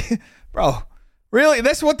 It's like, bro, really?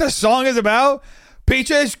 That's what the song is about?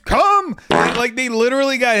 Peaches come. Like they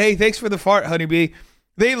literally got, hey, thanks for the fart, honeybee.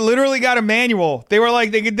 They literally got a manual. They were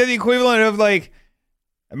like, they did the equivalent of like,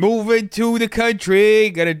 moving to the country,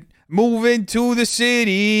 gonna move into the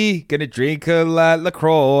city, gonna drink a lot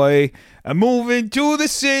LaCroix. I'm moving to the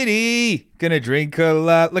city, gonna drink a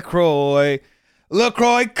lot LaCroix.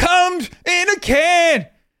 LaCroix comes in a can.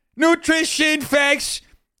 Nutrition facts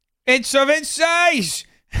and serving size.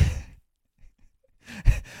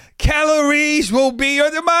 Calories will be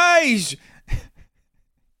your demise.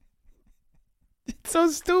 It's so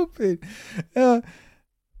stupid.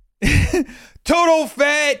 Total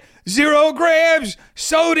fat, 0 grams,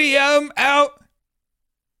 sodium out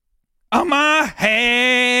on my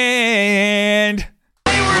hand.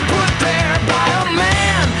 They were put there by a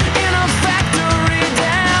man in a factory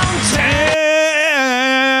downtown.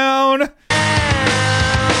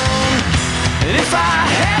 And if I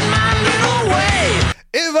had my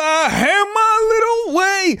little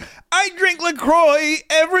way, I drink LaCroix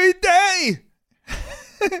every day.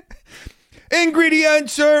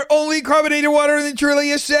 Ingredients are only carbonated water and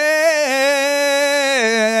truly essence.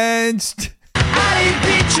 I eat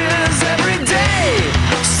peaches every day.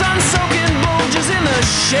 Sun-soaking bulges in the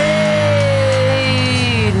shade.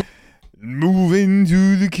 Moving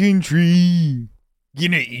to the country.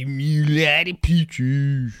 Gonna eat me a lot of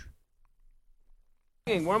peaches.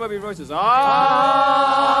 Warm up your voices.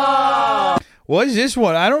 Ah! What is this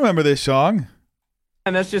one? I don't remember this song.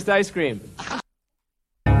 And that's just ice cream.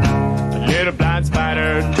 A little blind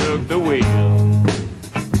spider took the wheel.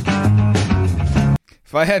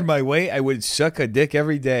 If I had my way, I would suck a dick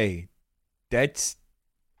every day. That's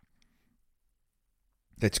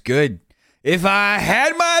good. If I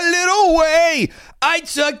had my little way, I'd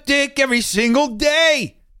suck dick every single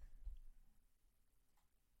day.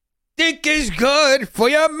 Dick is good for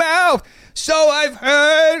your mouth, so I've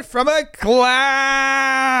heard from a clown.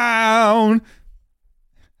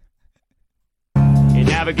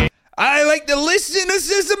 I like to listen to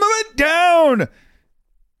System of a Down.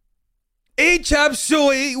 Eat chop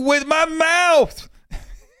suey with my mouth.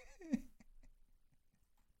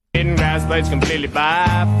 Hidden grass blades completely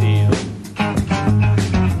by field.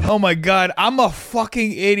 Oh my god, I'm a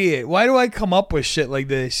fucking idiot. Why do I come up with shit like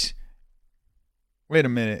this? Wait a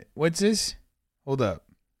minute. What's this? Hold up.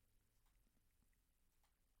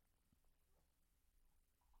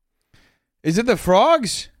 Is it the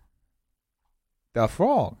Frogs? The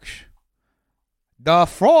Frogs. The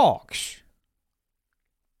Frogs.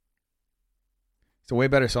 It's a way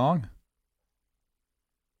better song.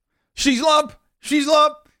 She's lump. She's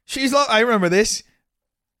lump. She's lump. I remember this.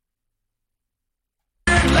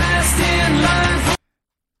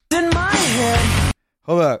 In my head.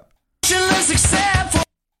 Hold up.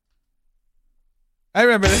 I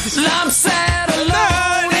remember this. I'm sad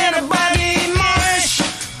alone in a buggy marsh.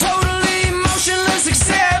 Totally motionless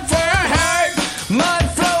except for her heart. Mud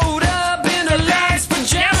flowed up in her last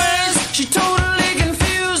pajamas. She totally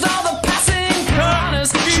confused all the passing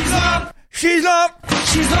conners. She's up. She's up.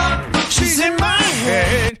 She's up. She's in my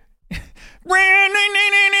head.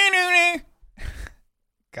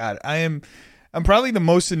 God, I'm probably the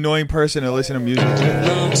most annoying person to listen to music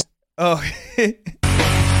to. Oh.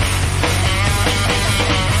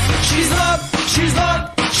 She's up. She's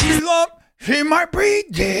up. She's up. She might be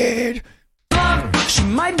dead. She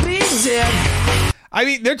might be dead. I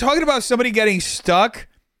mean, they're talking about somebody getting stuck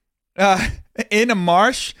in a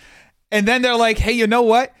marsh, and then they're like, hey, you know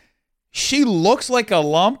what? She looks like a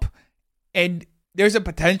lump, and there's a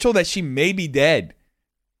potential that she may be dead.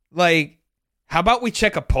 Like, how about we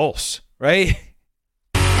check a pulse, right?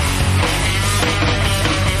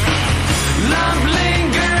 Love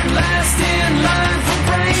lingered last in line for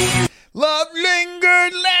brain. Love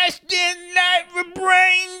lingered last in line for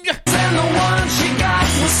brain. And the one she got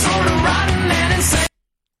was sort of rotten and insane.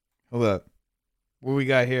 Hold up. What we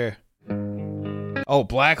got here? Oh,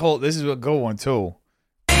 Black Hole. This is a good one, too.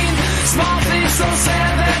 Small things so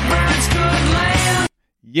sad that birds could land.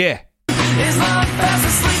 Yeah. Is love fast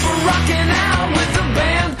asleep or rocking out with the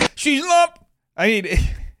band? She's up. I mean,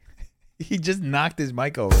 he just knocked his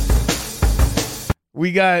mic over.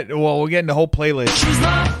 We're getting the whole playlist. She's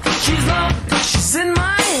up. She's up. She's in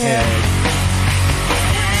my head.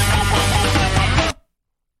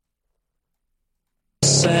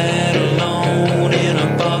 Sat alone in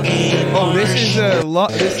a buggy. Oh, this is a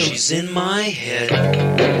lot. She's in my head.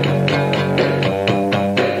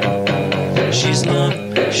 She's not.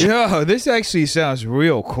 Yo, this actually sounds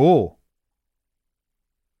real cool.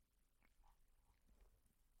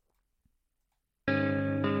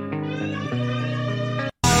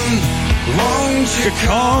 Long to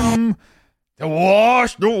come to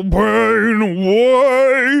wash the pain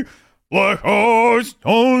away like has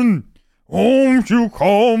done. Won't you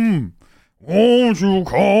come? Won't you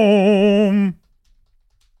come?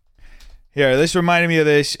 Here, this reminded me of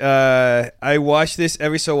this. I watch this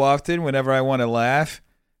every so often whenever I want to laugh.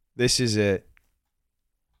 This is it.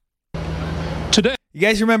 Today, you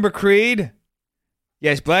guys remember Creed?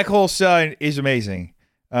 Yes, Black Hole Sun is amazing.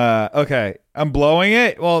 Okay, I'm blowing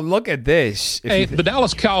it. Well, look at this. the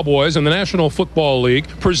Dallas Cowboys and the National Football League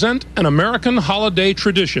present an American holiday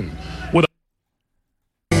tradition with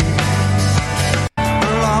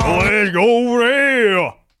Let's go over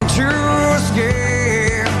there. Too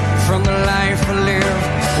scared from the life I live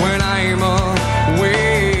when I'm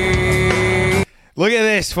away. Look at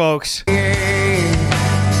this, folks.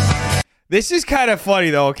 This is kind of funny,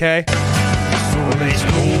 though, okay? So let's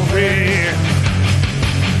go there.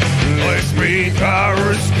 Let's make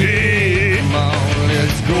our escape. Come on,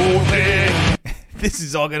 let's go there. This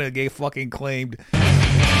is all gonna get fucking claimed.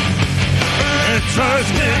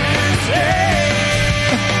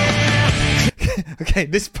 Okay,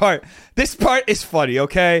 this part is funny,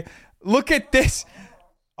 okay? Look at this.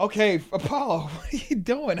 Okay, Apollo, what are you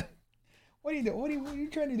doing? What are you doing? What are you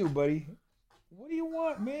trying to do, buddy? What do you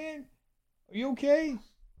want, man? Are you okay?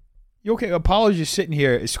 You okay? Apollo's just sitting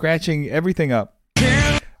here scratching everything up.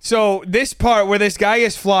 So this part where this guy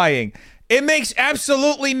is flying, it makes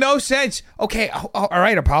absolutely no sense. Okay, all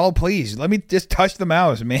right, Apollo, please. Let me just touch the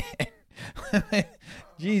mouse, man.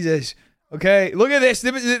 Jesus. Okay, look at this.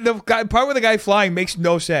 The part where the guy flying makes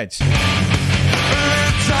no sense. Can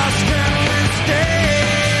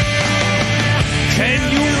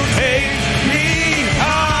you take me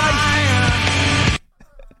higher?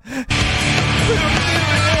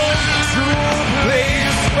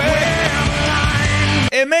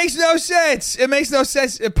 It makes no sense. It makes no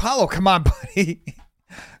sense. Apollo, come on, buddy.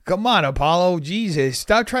 Come on, Apollo. Jesus,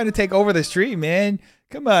 stop trying to take over the stream, man.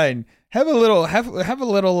 Come on. Have a little, what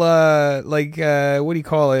do you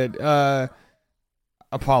call it?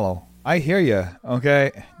 Apollo, I hear you,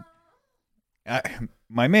 okay?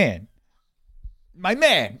 My man,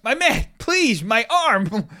 please, my arm,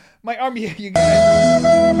 you guys.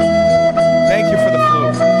 Thank you for the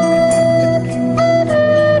flu.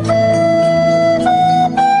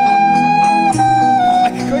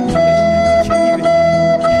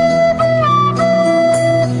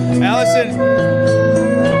 Allison.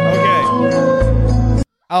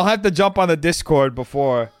 I'll have to jump on the Discord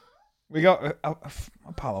before we go.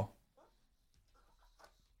 Apollo.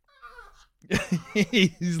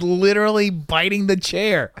 He's literally biting the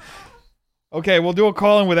chair. Okay, we'll do a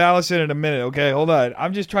call-in with Allison in a minute. Okay, hold on.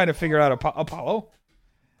 I'm just trying to figure out Apollo.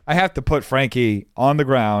 I have to put Frankie on the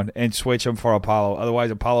ground and switch him for Apollo.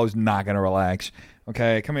 Otherwise, Apollo's not going to relax.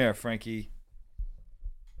 Okay, come here, Frankie.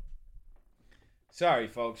 Sorry,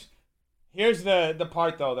 folks. Here's the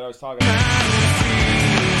part, though, that I was talking about.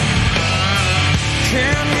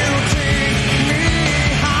 Can you take me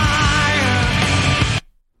higher?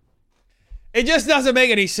 It just doesn't make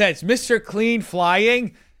any sense. Mr. Clean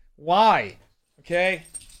flying? Why? Okay?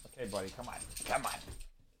 Okay, buddy, come on.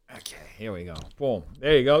 Okay, here we go. Boom.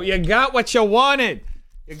 There you go. You got what you wanted.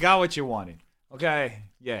 Okay?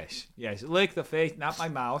 Yes. Lick the face, not my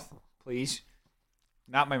mouth, please.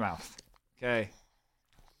 Not my mouth. Okay?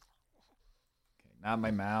 Not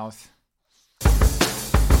my mouth.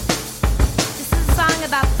 Song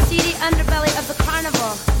about the seedy underbelly of the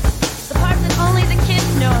carnival, the part that only the kids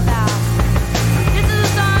know about. This is a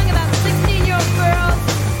song about 16-year-old girls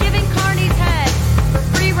giving carnies head for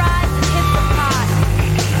free rides and hits of pot.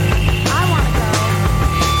 I wanna go.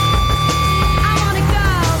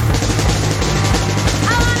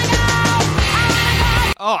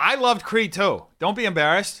 Oh, I loved Creed too. Don't be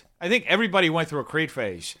embarrassed. I think everybody went through a Creed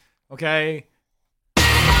phase. Okay?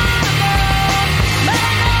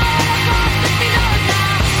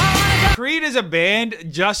 Creed is a band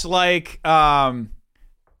just like what's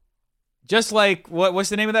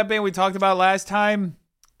the name of that band we talked about last time?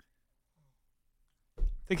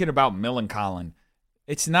 Thinking about Millencolin.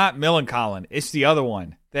 It's not Millencolin. It's the other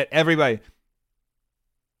one that everybody.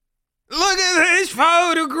 Look at this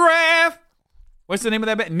photograph. What's the name of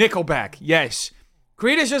that band? Nickelback. Yes.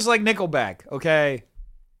 Creed is just like Nickelback, okay?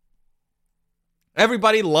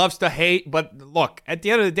 Everybody loves to hate, but look, at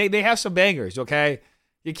the end of the day, they have some bangers, okay?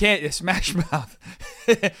 You can't Smash Mouth.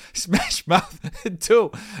 Smash Mouth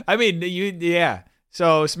too. I mean, yeah.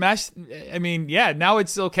 So Smash, I mean, yeah, now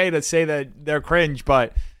it's okay to say that they're cringe,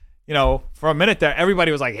 but, you know, for a minute there,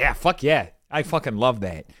 everybody was like, yeah, fuck yeah. I fucking love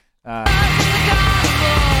that.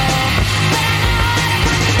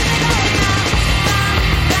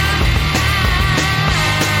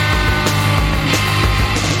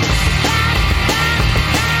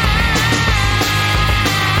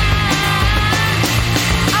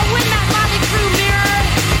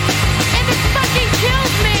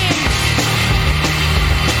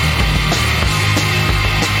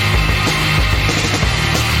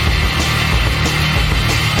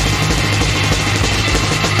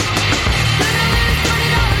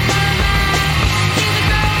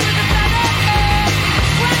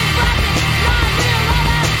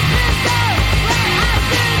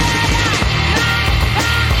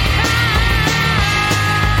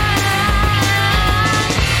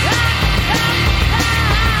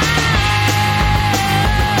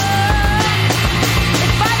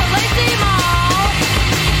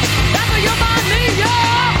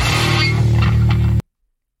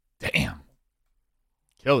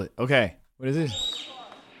 Killed it. Okay. What is this?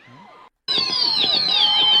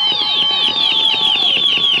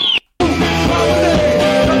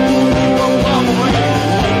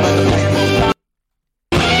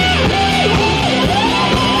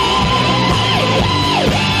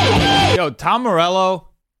 Tom Morello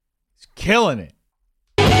is killing it.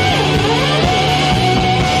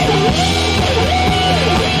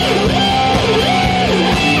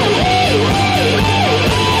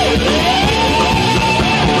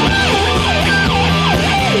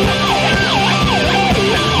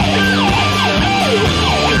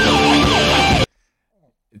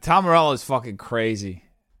 Tom Morello is fucking crazy.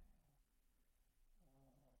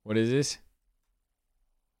 What is this?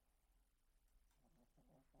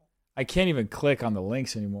 I can't even click on the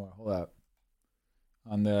links anymore. Hold up.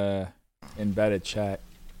 On the embedded chat.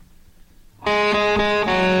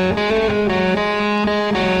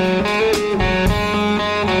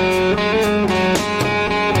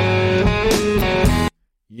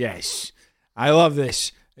 Yes. I love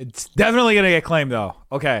this. It's definitely going to get claimed, though.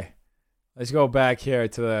 Okay. Let's go back here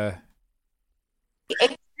to the...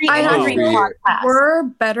 We're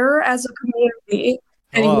better as a community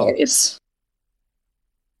anyways.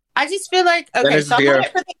 I just feel like, okay, so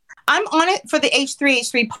I'm on it for the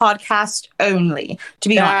H3H3 podcast only, to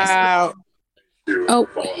be honest. Oh,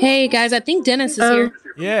 hey guys, I think Dennis is here.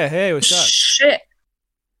 Yeah, hey, what's up? Shit.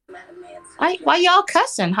 Why y'all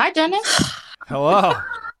cussing? Hi, Dennis. Hello.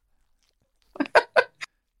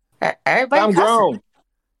 Everybody I'm cussing.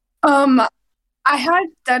 grown. I had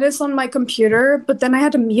Dennis on my computer, but then I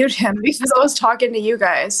had to mute him because I was talking to you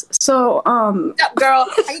guys. So, What's up, girl?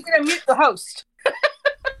 How you gonna mute the host?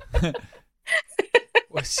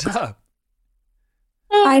 What's up?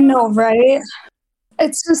 I know, right?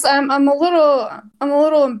 It's just I'm a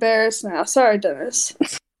little embarrassed now. Sorry, Dennis.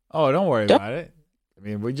 Oh, don't worry about it. I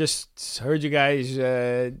mean, we just heard you guys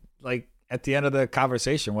like at the end of the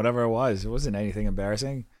conversation, whatever it was. It wasn't anything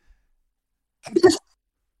embarrassing.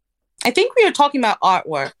 I think we were talking about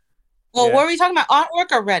artwork. Well, Yeah. were we talking about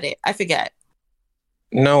artwork or Reddit? I forget.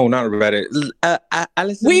 No, not Reddit.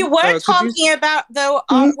 Alison, We were could you- talking about, though,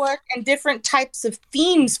 artwork and different types of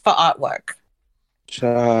themes for artwork.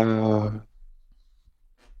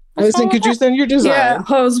 Alison, could you send your design? Yeah,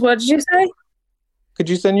 Hose, what did you say? Could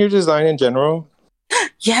you send your design in general?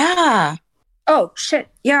 Yeah. Oh, shit.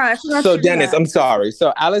 Yeah, I forgot So, to do Dennis, that. I'm sorry.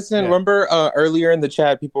 So, Alison, remember earlier in the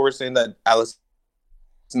chat, people were saying that Alison's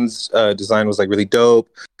design was like really dope,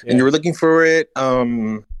 and you were looking for it.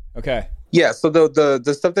 Okay. Yeah. So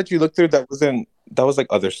the stuff that you looked through that was like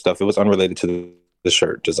other stuff. It was unrelated to the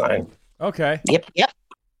shirt design. Okay. Yep.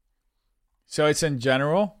 So it's in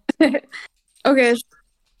general? Okay.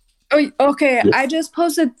 Oh, okay. Yeah. I just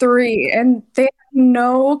posted 3, and they have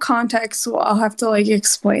no context, so I'll have to like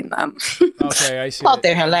explain them. Okay, I see. Oh,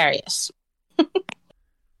 they're hilarious.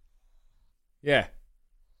 Yeah.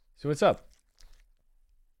 So what's up?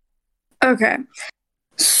 Okay.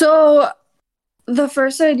 So the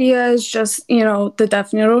first idea is just, the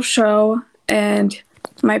Deaf Noodle show. And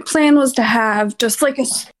my plan was to have just like a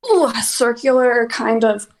circular kind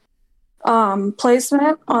of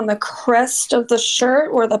placement on the crest of the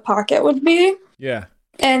shirt where the pocket would be. Yeah.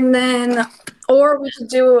 And then, or we could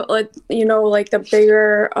do like, like the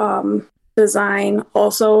bigger design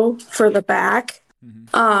also for the back.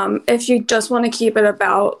 If you just want to keep it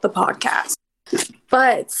about the podcast.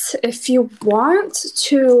 But if you want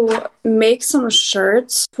to make some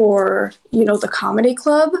shirts for, the comedy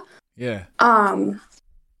club, Yeah.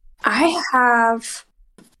 I have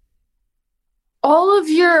all of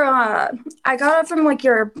your, I got it from like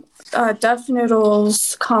your Deaf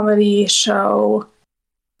Noodles comedy show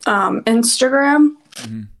Instagram.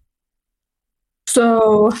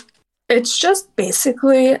 So it's just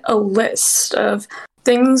basically a list of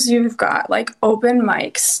things you've got, like open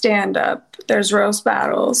mics, stand up, there's roast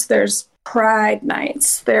battles, there's pride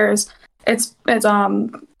nights, it's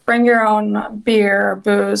bring your own beer or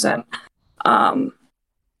booze, and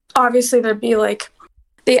obviously there'd be like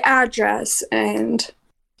the address, and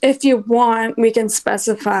if you want we can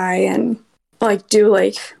specify and like do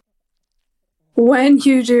like when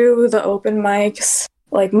you do the open mics,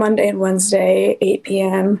 like Monday and Wednesday 8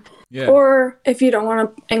 p.m. Yeah. Or if you don't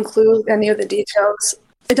want to include any of the details,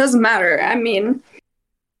 it doesn't matter. I mean,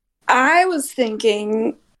 I was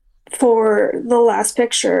thinking for the last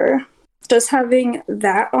picture, just having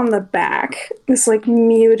that on the back, this like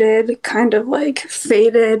muted, kind of like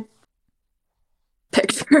faded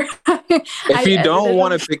picture. If you don't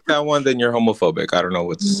want to pick that one, then you're homophobic. I don't know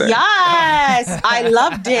what to say. Yes, I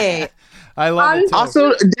loved it. I love it too.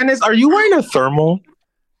 Also, Dennis, are you wearing a thermal?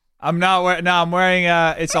 I'm not wearing. No, I'm wearing.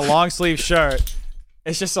 It's a long sleeve shirt.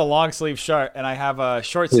 It's just a long sleeve shirt, and I have a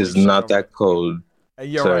short sleeve. It's not that cold.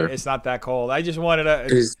 You're sir. right. It's not that cold. I just wanted to.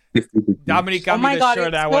 It's- Dominique got me the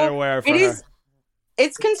shirt it's I wanted to so- wear for it her. is.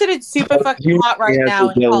 It's considered super fucking hot right now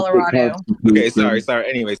in Colorado. Okay, sorry.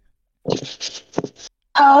 Anyways,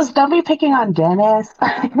 Oh, don't be picking on Dennis.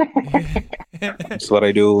 That's what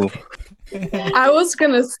I do. I was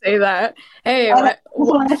gonna say that. Hey,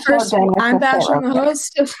 first I'm bashing the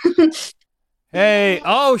host. Hey,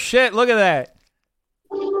 oh shit, look at that.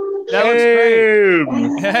 That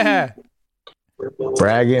looks great. Yeah.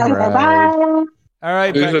 Bragging, right? All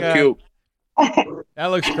right, These Becca. are cute. That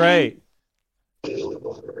looks great.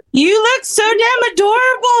 You look so damn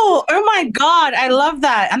adorable. Oh my god, I love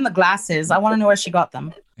that. And the glasses. I want to know where she got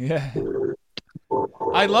them. Yeah.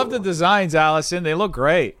 I love the designs, Allison. They look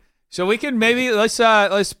great. So we can maybe let's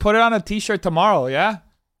put it on a t-shirt tomorrow, yeah?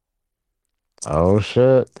 Oh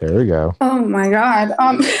shit! There we go. Oh my god.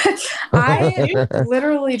 I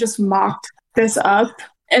literally just mocked this up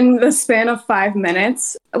in the span of 5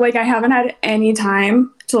 minutes. Like I haven't had any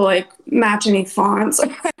time to like match any fonts or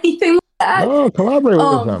anything like that. Oh, collaborate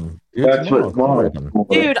with them. That's what collaborate with them.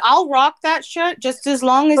 Dude, I'll rock that shirt just as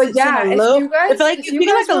long as But it's yeah, in a if low. you guys- if if you you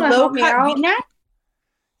get guys like a wanna low help me cut out- V-neck.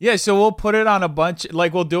 Yeah, so we'll put it on a bunch.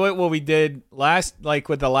 Like we'll do it what we did last, like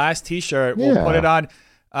with the last T-shirt. We'll put it on.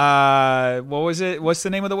 What was it? What's the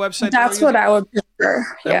name of the website? That's what I would prefer.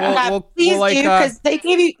 Yeah. Please do, because they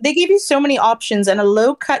give you so many options, and a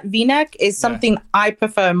low cut V-neck is something I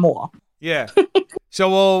prefer more. Yeah. So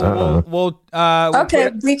we'll Okay,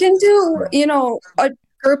 we can do, a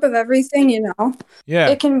group of everything, Yeah.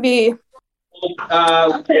 It can be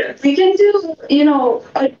okay, we can do,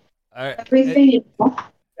 everything,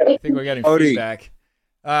 I think we're getting feedback.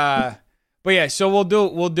 But yeah, so we'll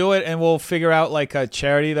do it, and we'll figure out like a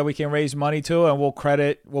charity that we can raise money to, and we'll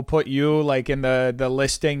put you like in the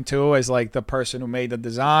listing too as like the person who made the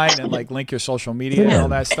design, and like link your social media and all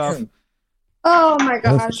that stuff. Oh my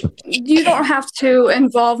gosh. You don't have to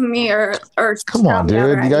involve me or Come on,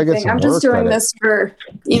 dude. You gotta get some I'm just work doing credit. this for,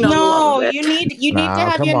 the No, love of it. you need to Nah,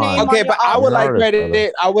 have come your on. name. Okay, on but the I would like artist, credit.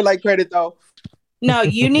 brother. I would like credit though. No,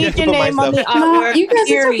 you need your Put name on the myself. artwork. You guys, it's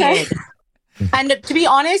period. okay. And to be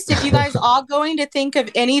honest, if you guys are going to think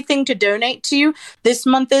of anything to donate to, this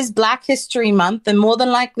month is Black History Month, and more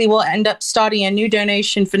than likely we'll end up starting a new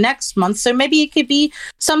donation for next month. So maybe it could be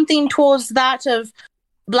something towards that of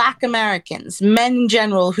Black Americans, men in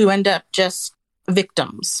general, who end up just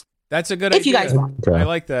victims. That's a good If idea. you guys want. I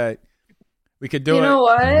like that. We could do it. You know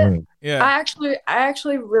what? Yeah. I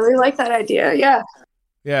actually really like that idea. Yeah.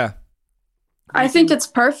 Yeah. I think it's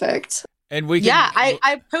perfect. And we can, Yeah,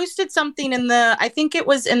 I posted something I think it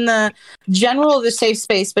was in the general of the safe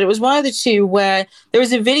space, but it was one of the two where there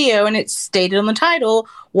was a video and it stated on the title,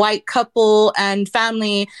 white couple and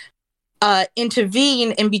family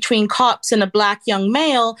intervene in between cops and a Black young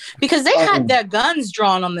male because they had their guns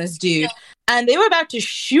drawn on this dude and they were about to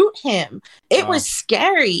shoot him. It was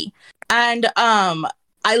scary. And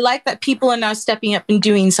I like that people are now stepping up and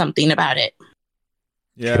doing something about it.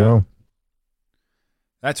 Yeah. Cool.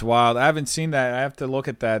 That's wild. I haven't seen that. I have to look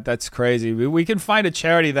at that. That's crazy. We can find a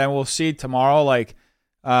charity then. We'll see tomorrow. Like,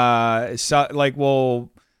 we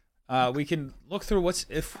can look through I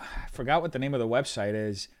forgot what the name of the website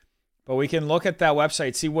is, but we can look at that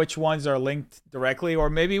website, see which ones are linked directly, or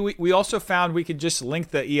maybe we also found we could just link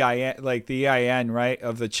the EIN, like the EIN, right,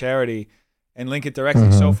 of the charity, and link it directly.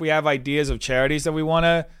 Mm-hmm. So if we have ideas of charities that we want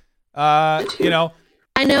to, I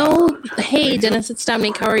know. Hey, Dennis, it's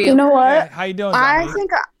Dominique. How are you? You know what? Yeah, how you doing, I Dominique?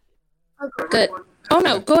 think Good. Oh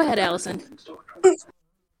no, go ahead, Allison.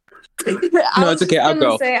 No, it's okay. I'll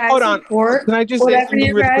go. Hold on. Can I just say whatever something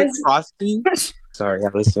you real quick, guys- Frosty? Sorry,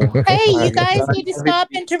 Allison. Hey, you Sorry, guys sorry, need to stop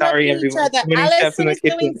sorry, interrupting each everyone. other. Too many chefs in Allison the is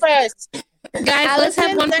doing kitchen. first. Guys, let's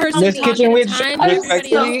have one person Miss talk Kitchen at a Witch, time. Everybody else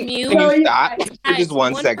respectfully, mute. can you stop for Guys, just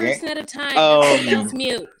 1 second? person at a time. Everybody else Um,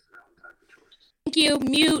 mute. Thank you.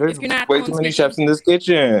 Mute There's if you're not. way calling too many speaking. chefs in this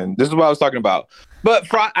kitchen. This is what I was talking about. But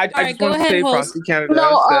I right, just go want to ahead, say, host. Frosty Canada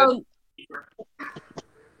No,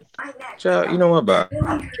 said, Child, you know what, bye.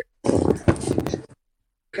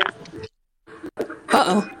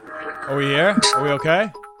 Uh-oh. Are we here? Are we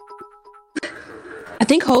okay? I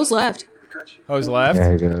think Hose left. Hose left.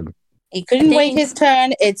 Yeah, good. He couldn't wait Thanks. his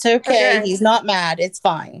turn. It's okay. Okay. He's not mad. It's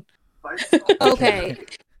fine. Okay.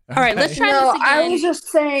 All right, let's try no, this I again. was just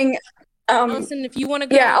saying, Listen, if you want to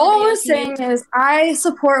go. yeah, all I everybody was else saying mute. is I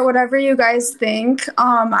support whatever you guys think.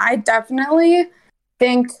 I definitely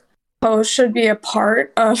think Post should be a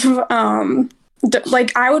part of,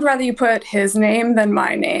 like, I would rather you put his name than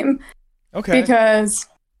my name. Okay. Because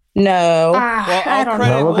No. Well, I don't No,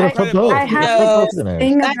 know. we're gonna put both. I We're have gonna put this both in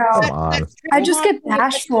thing there. about, Come on. I just get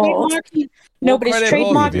bashful. No, but it's credit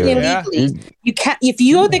Hose, trademarking yeah. illegally. You can't, if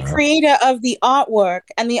you're the creator of the artwork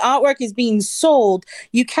and the artwork is being sold,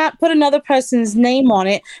 you can't put another person's name on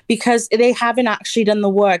it because they haven't actually done the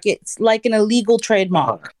work. It's like an illegal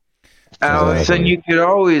trademark. Allison, you could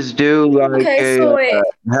always do like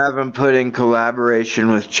have them put in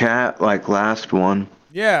collaboration with chat, like last one.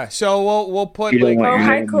 Yeah, so we'll put You don't like want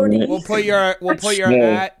your name on it. we'll put your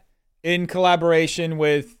Yeah. at in collaboration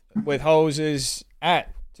with Hose's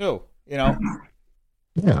at too. You know.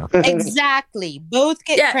 Yeah. Exactly. Both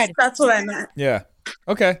get credit. That's what I meant. Yeah.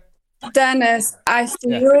 Okay. Dennis, I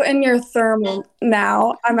see you in your thermal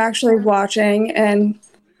now. I'm actually watching, and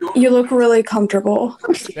you look really comfortable.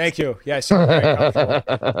 Thank you. Yes. I'm very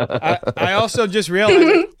comfortable. I also just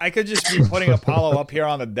realized I could just be putting Apollo up here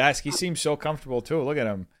on the desk. He seems so comfortable too. Look at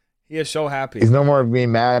him. He is so happy. He's no more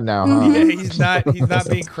being mad now, huh? Yeah, he's not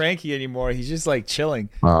being cranky anymore. He's just like chilling.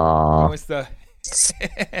 Aw. What's the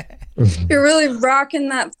You're really rocking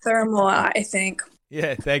that thermal, I think.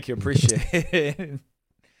 Yeah, thank you. Appreciate it.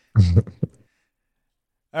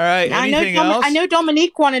 All right. Anything else? I know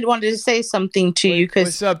Dominique wanted to say something to you because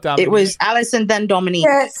what's up, Dominique? it was Allison then Dominique.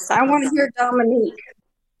 Yes, I want to hear Dominique.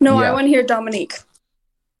 No, I Yeah. want to hear Dominique.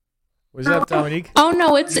 What's up, Dominique? Oh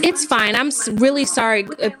no, it's fine. I'm really sorry.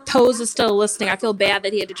 Pose is still listening. I feel bad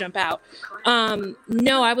that he had to jump out.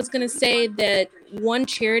 No, I was gonna say that one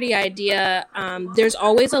charity idea. There's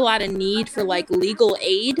always a lot of need for like legal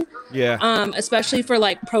aid. Yeah. Especially for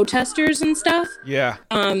like protesters and stuff. Yeah.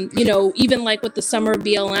 You know, even like with the summer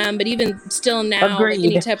BLM, but even still now, like Agreed.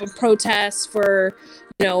 any type of protest for,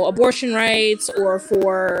 you know, abortion rights or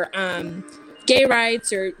for gay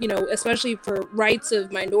rights or, you know, especially for rights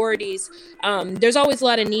of minorities. There's always a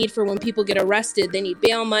lot of need for when people get arrested. They need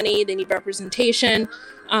bail money, they need representation.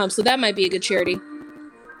 So that might be a good charity.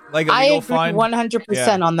 Like a I legal agree fund.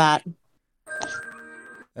 100% on that.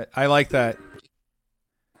 I like that.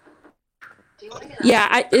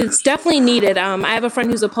 Yeah, it's definitely needed. I have a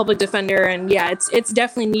friend who's a public defender, and yeah, it's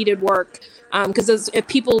definitely needed work. Because if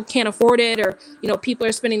people can't afford it, or you know, people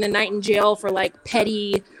are spending the night in jail for like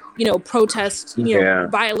petty, you know, protest, you know,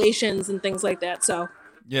 violations and things like that. So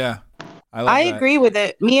Yeah. I agree with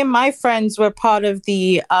it. Me and my friends were part of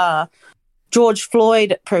the George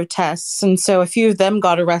Floyd protests, and so a few of them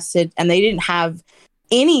got arrested, and they didn't have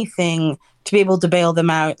anything to be able to bail them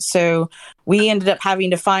out. So we ended up having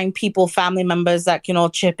to find people, family members that can all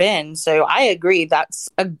chip in. So I agree. That's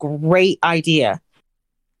a great idea.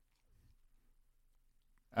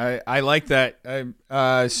 I like that.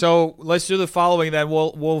 So let's do the following then.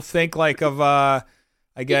 We'll think like of I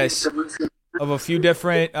guess of a few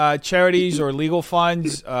different charities or legal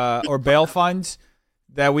funds or bail funds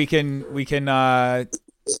that we can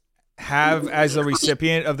have as a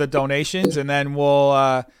recipient of the donations, and then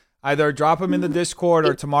we'll either drop them in the Discord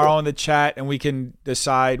or tomorrow in the chat, and we can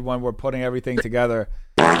decide when we're putting everything together.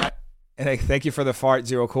 And thank you for the fart,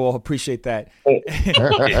 Zero Cool. Appreciate that.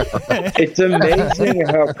 It's amazing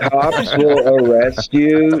how cops will arrest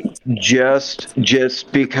you just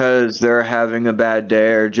because they're having a bad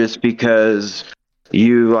day, or just because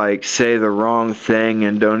you like say the wrong thing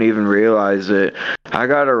and don't even realize it. I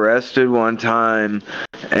got arrested one time,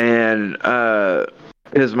 and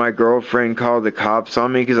because my girlfriend called the cops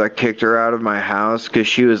on me because I kicked her out of my house because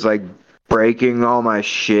she was like breaking all my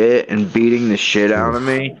shit and beating the shit out of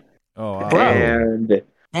me. Oh, wow. And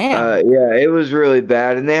yeah, it was really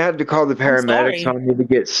bad, and they had to call the paramedics on me to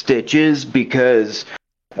get stitches because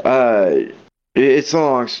it's a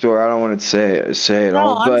long story. I don't want to say it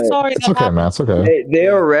all, but It's okay, man. It's okay. they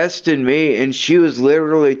arrested me, and she was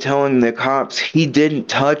literally telling the cops, he didn't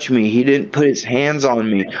touch me, he didn't put his hands on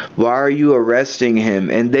me, why are you arresting him?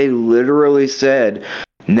 And they literally said,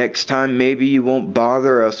 next time maybe you won't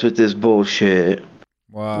bother us with this bullshit.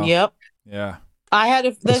 Wow. Yep. Yeah.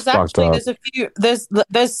 There's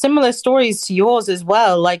similar stories to yours as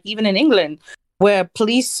well, like even in England, where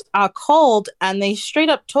police are called and they straight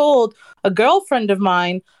up told a girlfriend of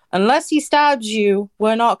mine, unless he stabs you,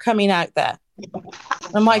 we're not coming out there.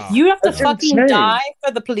 I'm like, you have to That's fucking insane. die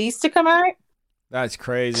for the police to come out? That's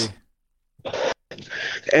crazy.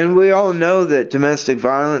 And we all know that domestic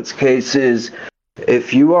violence cases,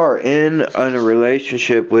 if you are in a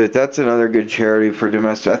relationship with, that's another good charity for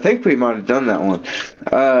domestic. I think we might have done that one.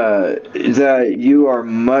 That you are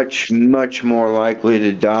much, much more likely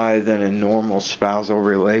to die than a normal spousal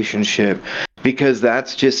relationship, because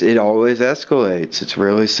that's just, it always escalates. It's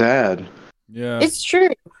really sad. Yeah. It's true.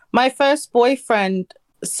 My first boyfriend,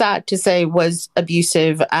 sad to say, was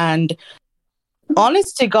abusive, and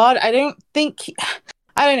honest to God, I don't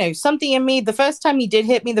know, something in me, the first time he did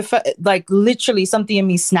hit me, like literally something in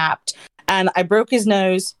me snapped, and I broke his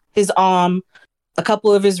nose, his arm, a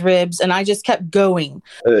couple of his ribs, and I just kept going,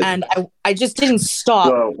 and I just didn't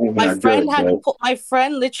stop. My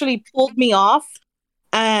friend literally pulled me off,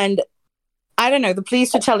 and I don't know. The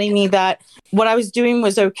police were telling me that what I was doing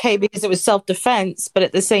was okay because it was self-defense, but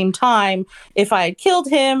at the same time, if I had killed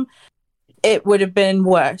him, it would have been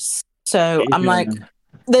worse. So I'm like,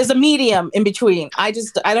 there's a medium in between. I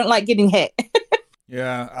don't like getting hit.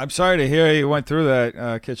 Yeah, I'm sorry to hear you went through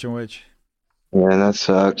that, Kitchen Witch. Yeah, that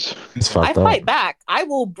sucks. I fight back. I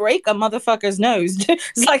will break a motherfucker's nose.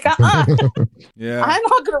 It's like, Yeah. I'm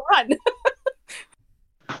not gonna run.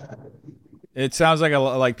 It sounds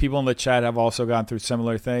like people in the chat have also gone through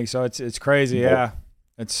similar things. So it's crazy. Yeah,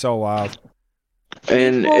 it's so wild.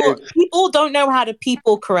 And people don't know how to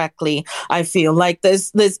people correctly. I feel like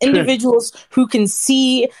there's individuals who can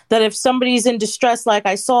see that if somebody's in distress, like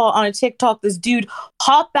I saw on a TikTok, this dude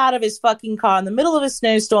hopped out of his fucking car in the middle of a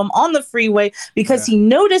snowstorm on the freeway because he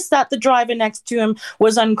noticed that the driver next to him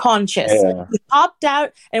was unconscious. Yeah. He hopped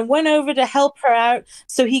out and went over to help her out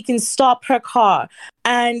so he can stop her car.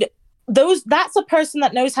 And that's a person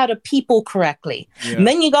that knows how to people correctly. Yeah. And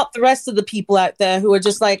then you got the rest of the people out there who are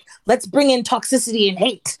just like, let's bring in toxicity and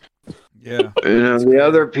hate. Yeah. The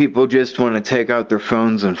other people just want to take out their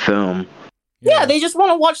phones and film. Yeah, they just want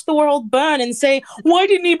to watch the world burn and say, why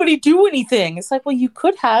didn't anybody do anything? It's like, well, you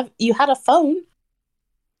could have. You had a phone.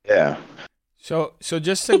 Yeah. So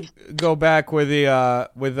just to go back with the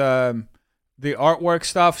artwork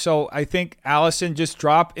stuff. So I think Allison just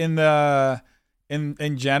dropped in the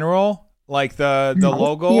in general, like the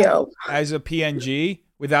logo as a PNG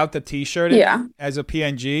without the T-shirt as a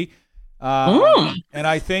PNG. And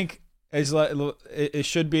I think it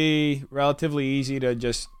should be relatively easy to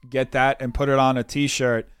just get that and put it on a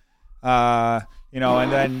T-shirt. And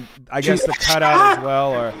then I guess the cutout as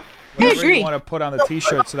well, or whatever you want to put on the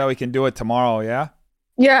T-shirt so that we can do it tomorrow, yeah?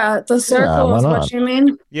 Yeah, the circle is what you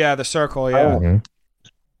mean? Yeah, the circle, yeah.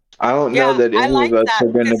 I don't know that any of us are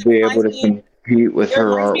going to be able to compete with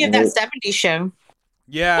her It reminds me of artwork. that 70s show.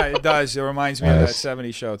 Yeah, it does. It reminds me of that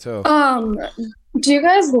 70s show, too. Do you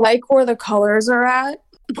guys like where the colors are at?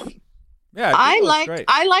 Yeah, I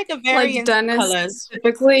like a variance of Dennis colors.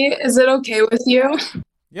 Specifically, is it okay with you?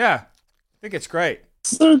 Yeah, I think it's great.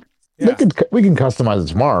 We can customize it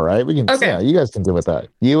tomorrow, right? We can. Okay. Yeah, you guys can do with that.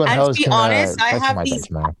 You and And Host to be can honest, I have customize these- that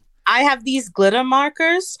tomorrow. I have these glitter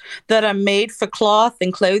markers that are made for cloth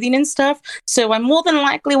and clothing and stuff. So I more than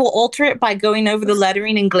likely will alter it by going over the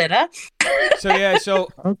lettering in glitter. So I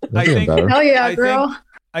think Hell yeah, girl.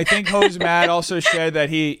 I think Hose Mad also shared that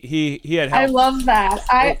he had helped. I love that.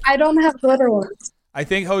 I don't have glitter ones. I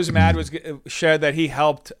think Hose Mad was shared that he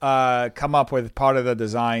helped come up with part of the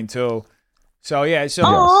design too. So yeah,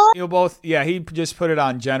 you both he just put it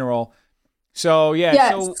on general. So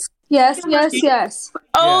yeah, Yes.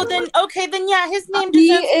 Oh, then his name He deserves to be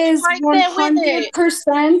is right there with it.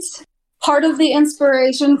 100% part of the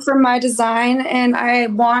inspiration for my design, and I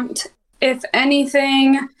want, if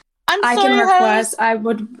anything, I can request. I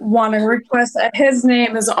would want to request that his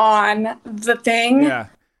name is on the thing. Yeah.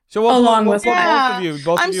 So along with both of you,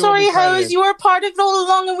 I'm sorry, Hose. You were a part of it all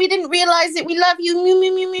along, and we didn't realize it. We love you. Mew,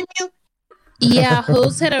 mew, mew, mew, mew. Yeah,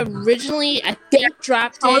 Hose had originally, I think,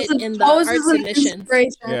 dropped it in the art submission.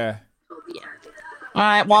 Yeah. All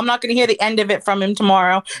right. Well, I'm not going to hear the end of it from him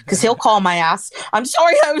tomorrow because he'll call my ass. I'm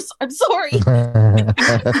sorry, Hose. I'm sorry.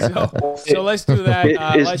 So let's do that.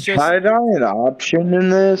 Is tie-dye an option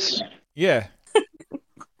in this? Yeah.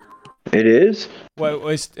 It is?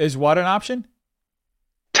 What is what an option?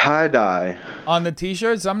 Tie-dye. On the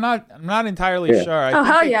T-shirts? I'm not entirely Yeah. sure. Oh,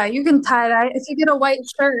 hell yeah. You can tie dye. If you get a white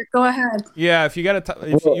shirt, go ahead. Yeah, if you got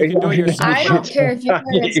you can do it yourself. I don't care if you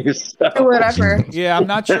do whatever. Yeah, I'm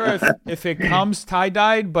not sure if it comes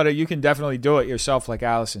tie-dyed, but you can definitely do it yourself, like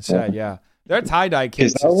Allison said. Yeah, they're tie-dye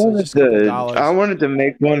kits. I wanted to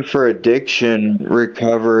make one for addiction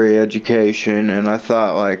recovery education, and I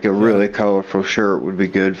thought like a really colorful shirt would be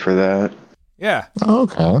good for that. Yeah.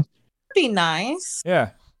 Okay. Be nice.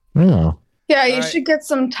 Yeah. Yeah. Yeah, you should get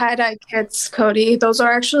some tie-dye kits, Cody. Those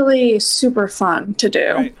are actually super fun to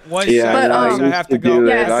do. I used to do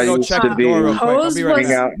it. I used to be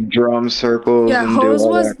hang out in drum circles Yeah, and do Hose all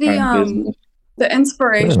was that kind of business. the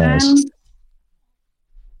inspiration. Very nice.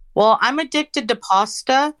 Well, I'm addicted to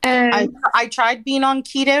pasta. I tried being on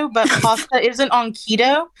keto, but pasta isn't on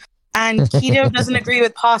keto, and keto doesn't agree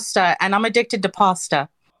with pasta, and I'm addicted to pasta.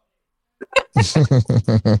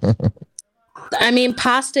 I mean,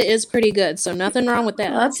 pasta is pretty good, so nothing wrong with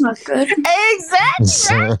that. That's not good.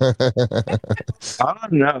 Exactly. I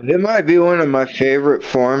don't know. It might be one of my favorite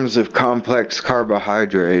forms of complex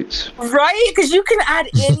carbohydrates. Right? Because you can add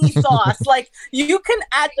any sauce. Like, you can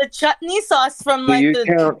add the chutney sauce from Do like you the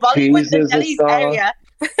count Bollywood cheese as a Delhi's sauce? area.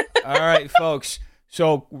 All right, folks.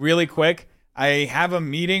 So really quick, I have a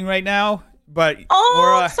meeting right now but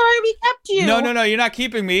sorry we kept you. No, you're not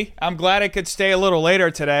keeping me. I'm glad I could stay a little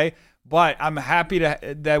later today, but I'm happy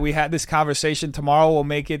that we had this conversation. Tomorrow we'll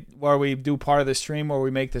make it where we do part of the stream where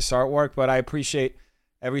we make this artwork, but I appreciate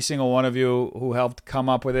every single one of you who helped come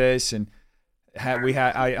up with this, and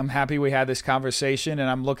I'm happy we had this conversation, and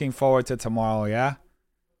I'm looking forward to tomorrow. Yeah.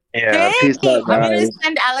 Yeah. Peace out, I'm guys. gonna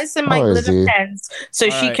send Allison my Oh, glitter Z. pens so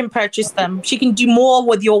All she right. can purchase them. She can do more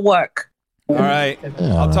with your work. All right.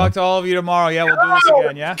 I'll talk to all of you tomorrow. Yeah, we'll do this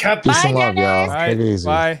again. Yeah. Peace and love, y'all. All right. Take it easy.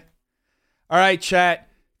 Bye. All right, chat.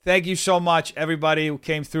 Thank you so much, everybody who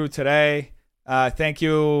came through today. Thank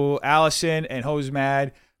you, Allison and Hose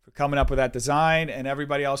Mad, for coming up with that design, and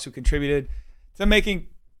everybody else who contributed to making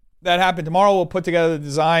that happen. Tomorrow we'll put together the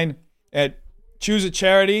design and choose a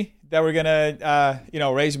charity that we're gonna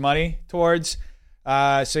raise money towards.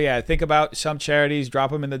 So yeah, think about some charities,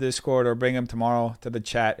 drop them in the Discord, or bring them tomorrow to the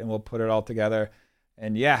chat, and we'll put it all together.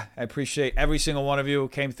 And yeah, I appreciate every single one of you who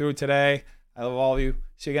came through today. I love all of you.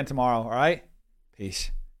 See you again tomorrow. All right,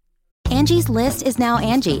 peace. Angie's List is now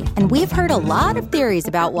Angie, and we've heard a lot of theories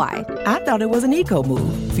about why. I thought it was an eco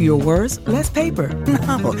move. Fewer words, less paper.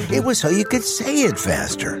 No, it was so you could say it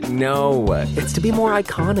faster. No, it's to be more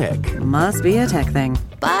iconic. Must be a tech thing.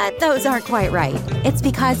 But those aren't quite right. It's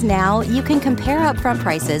because now you can compare upfront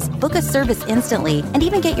prices, book a service instantly, and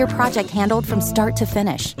even get your project handled from start to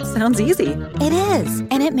finish. Sounds easy. It is,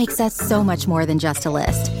 and it makes us so much more than just a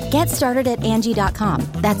list. Get started at Angie.com.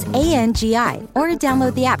 That's ANGI, or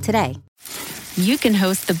download the app today. You can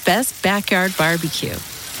host the best backyard barbecue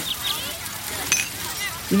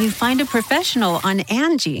when you find a professional on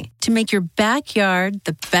Angie to make your backyard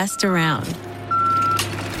the best around.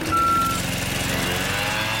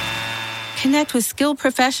 Connect with skilled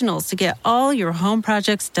professionals to get all your home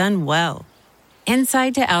projects done well.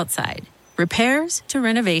 Inside to outside, repairs to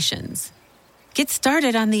renovations. Get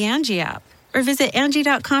started on the Angie app or visit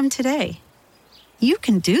Angie.com today. You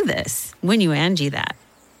can do this when you Angie that.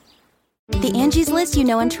 The Angie's List you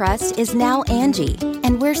know and trust is now Angie,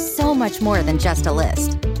 and we're so much more than just a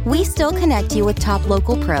list. We still connect you with top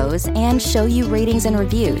local pros and show you ratings and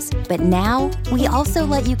reviews, but now we also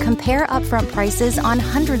let you compare upfront prices on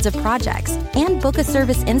hundreds of projects and book a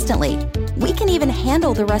service instantly. We can even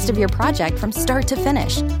handle the rest of your project from start to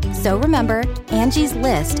finish. So remember, Angie's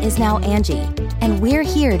List is now Angie, and we're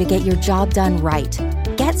here to get your job done right.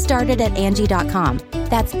 Get started at Angie.com.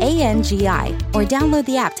 That's ANGI, or download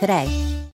the app today.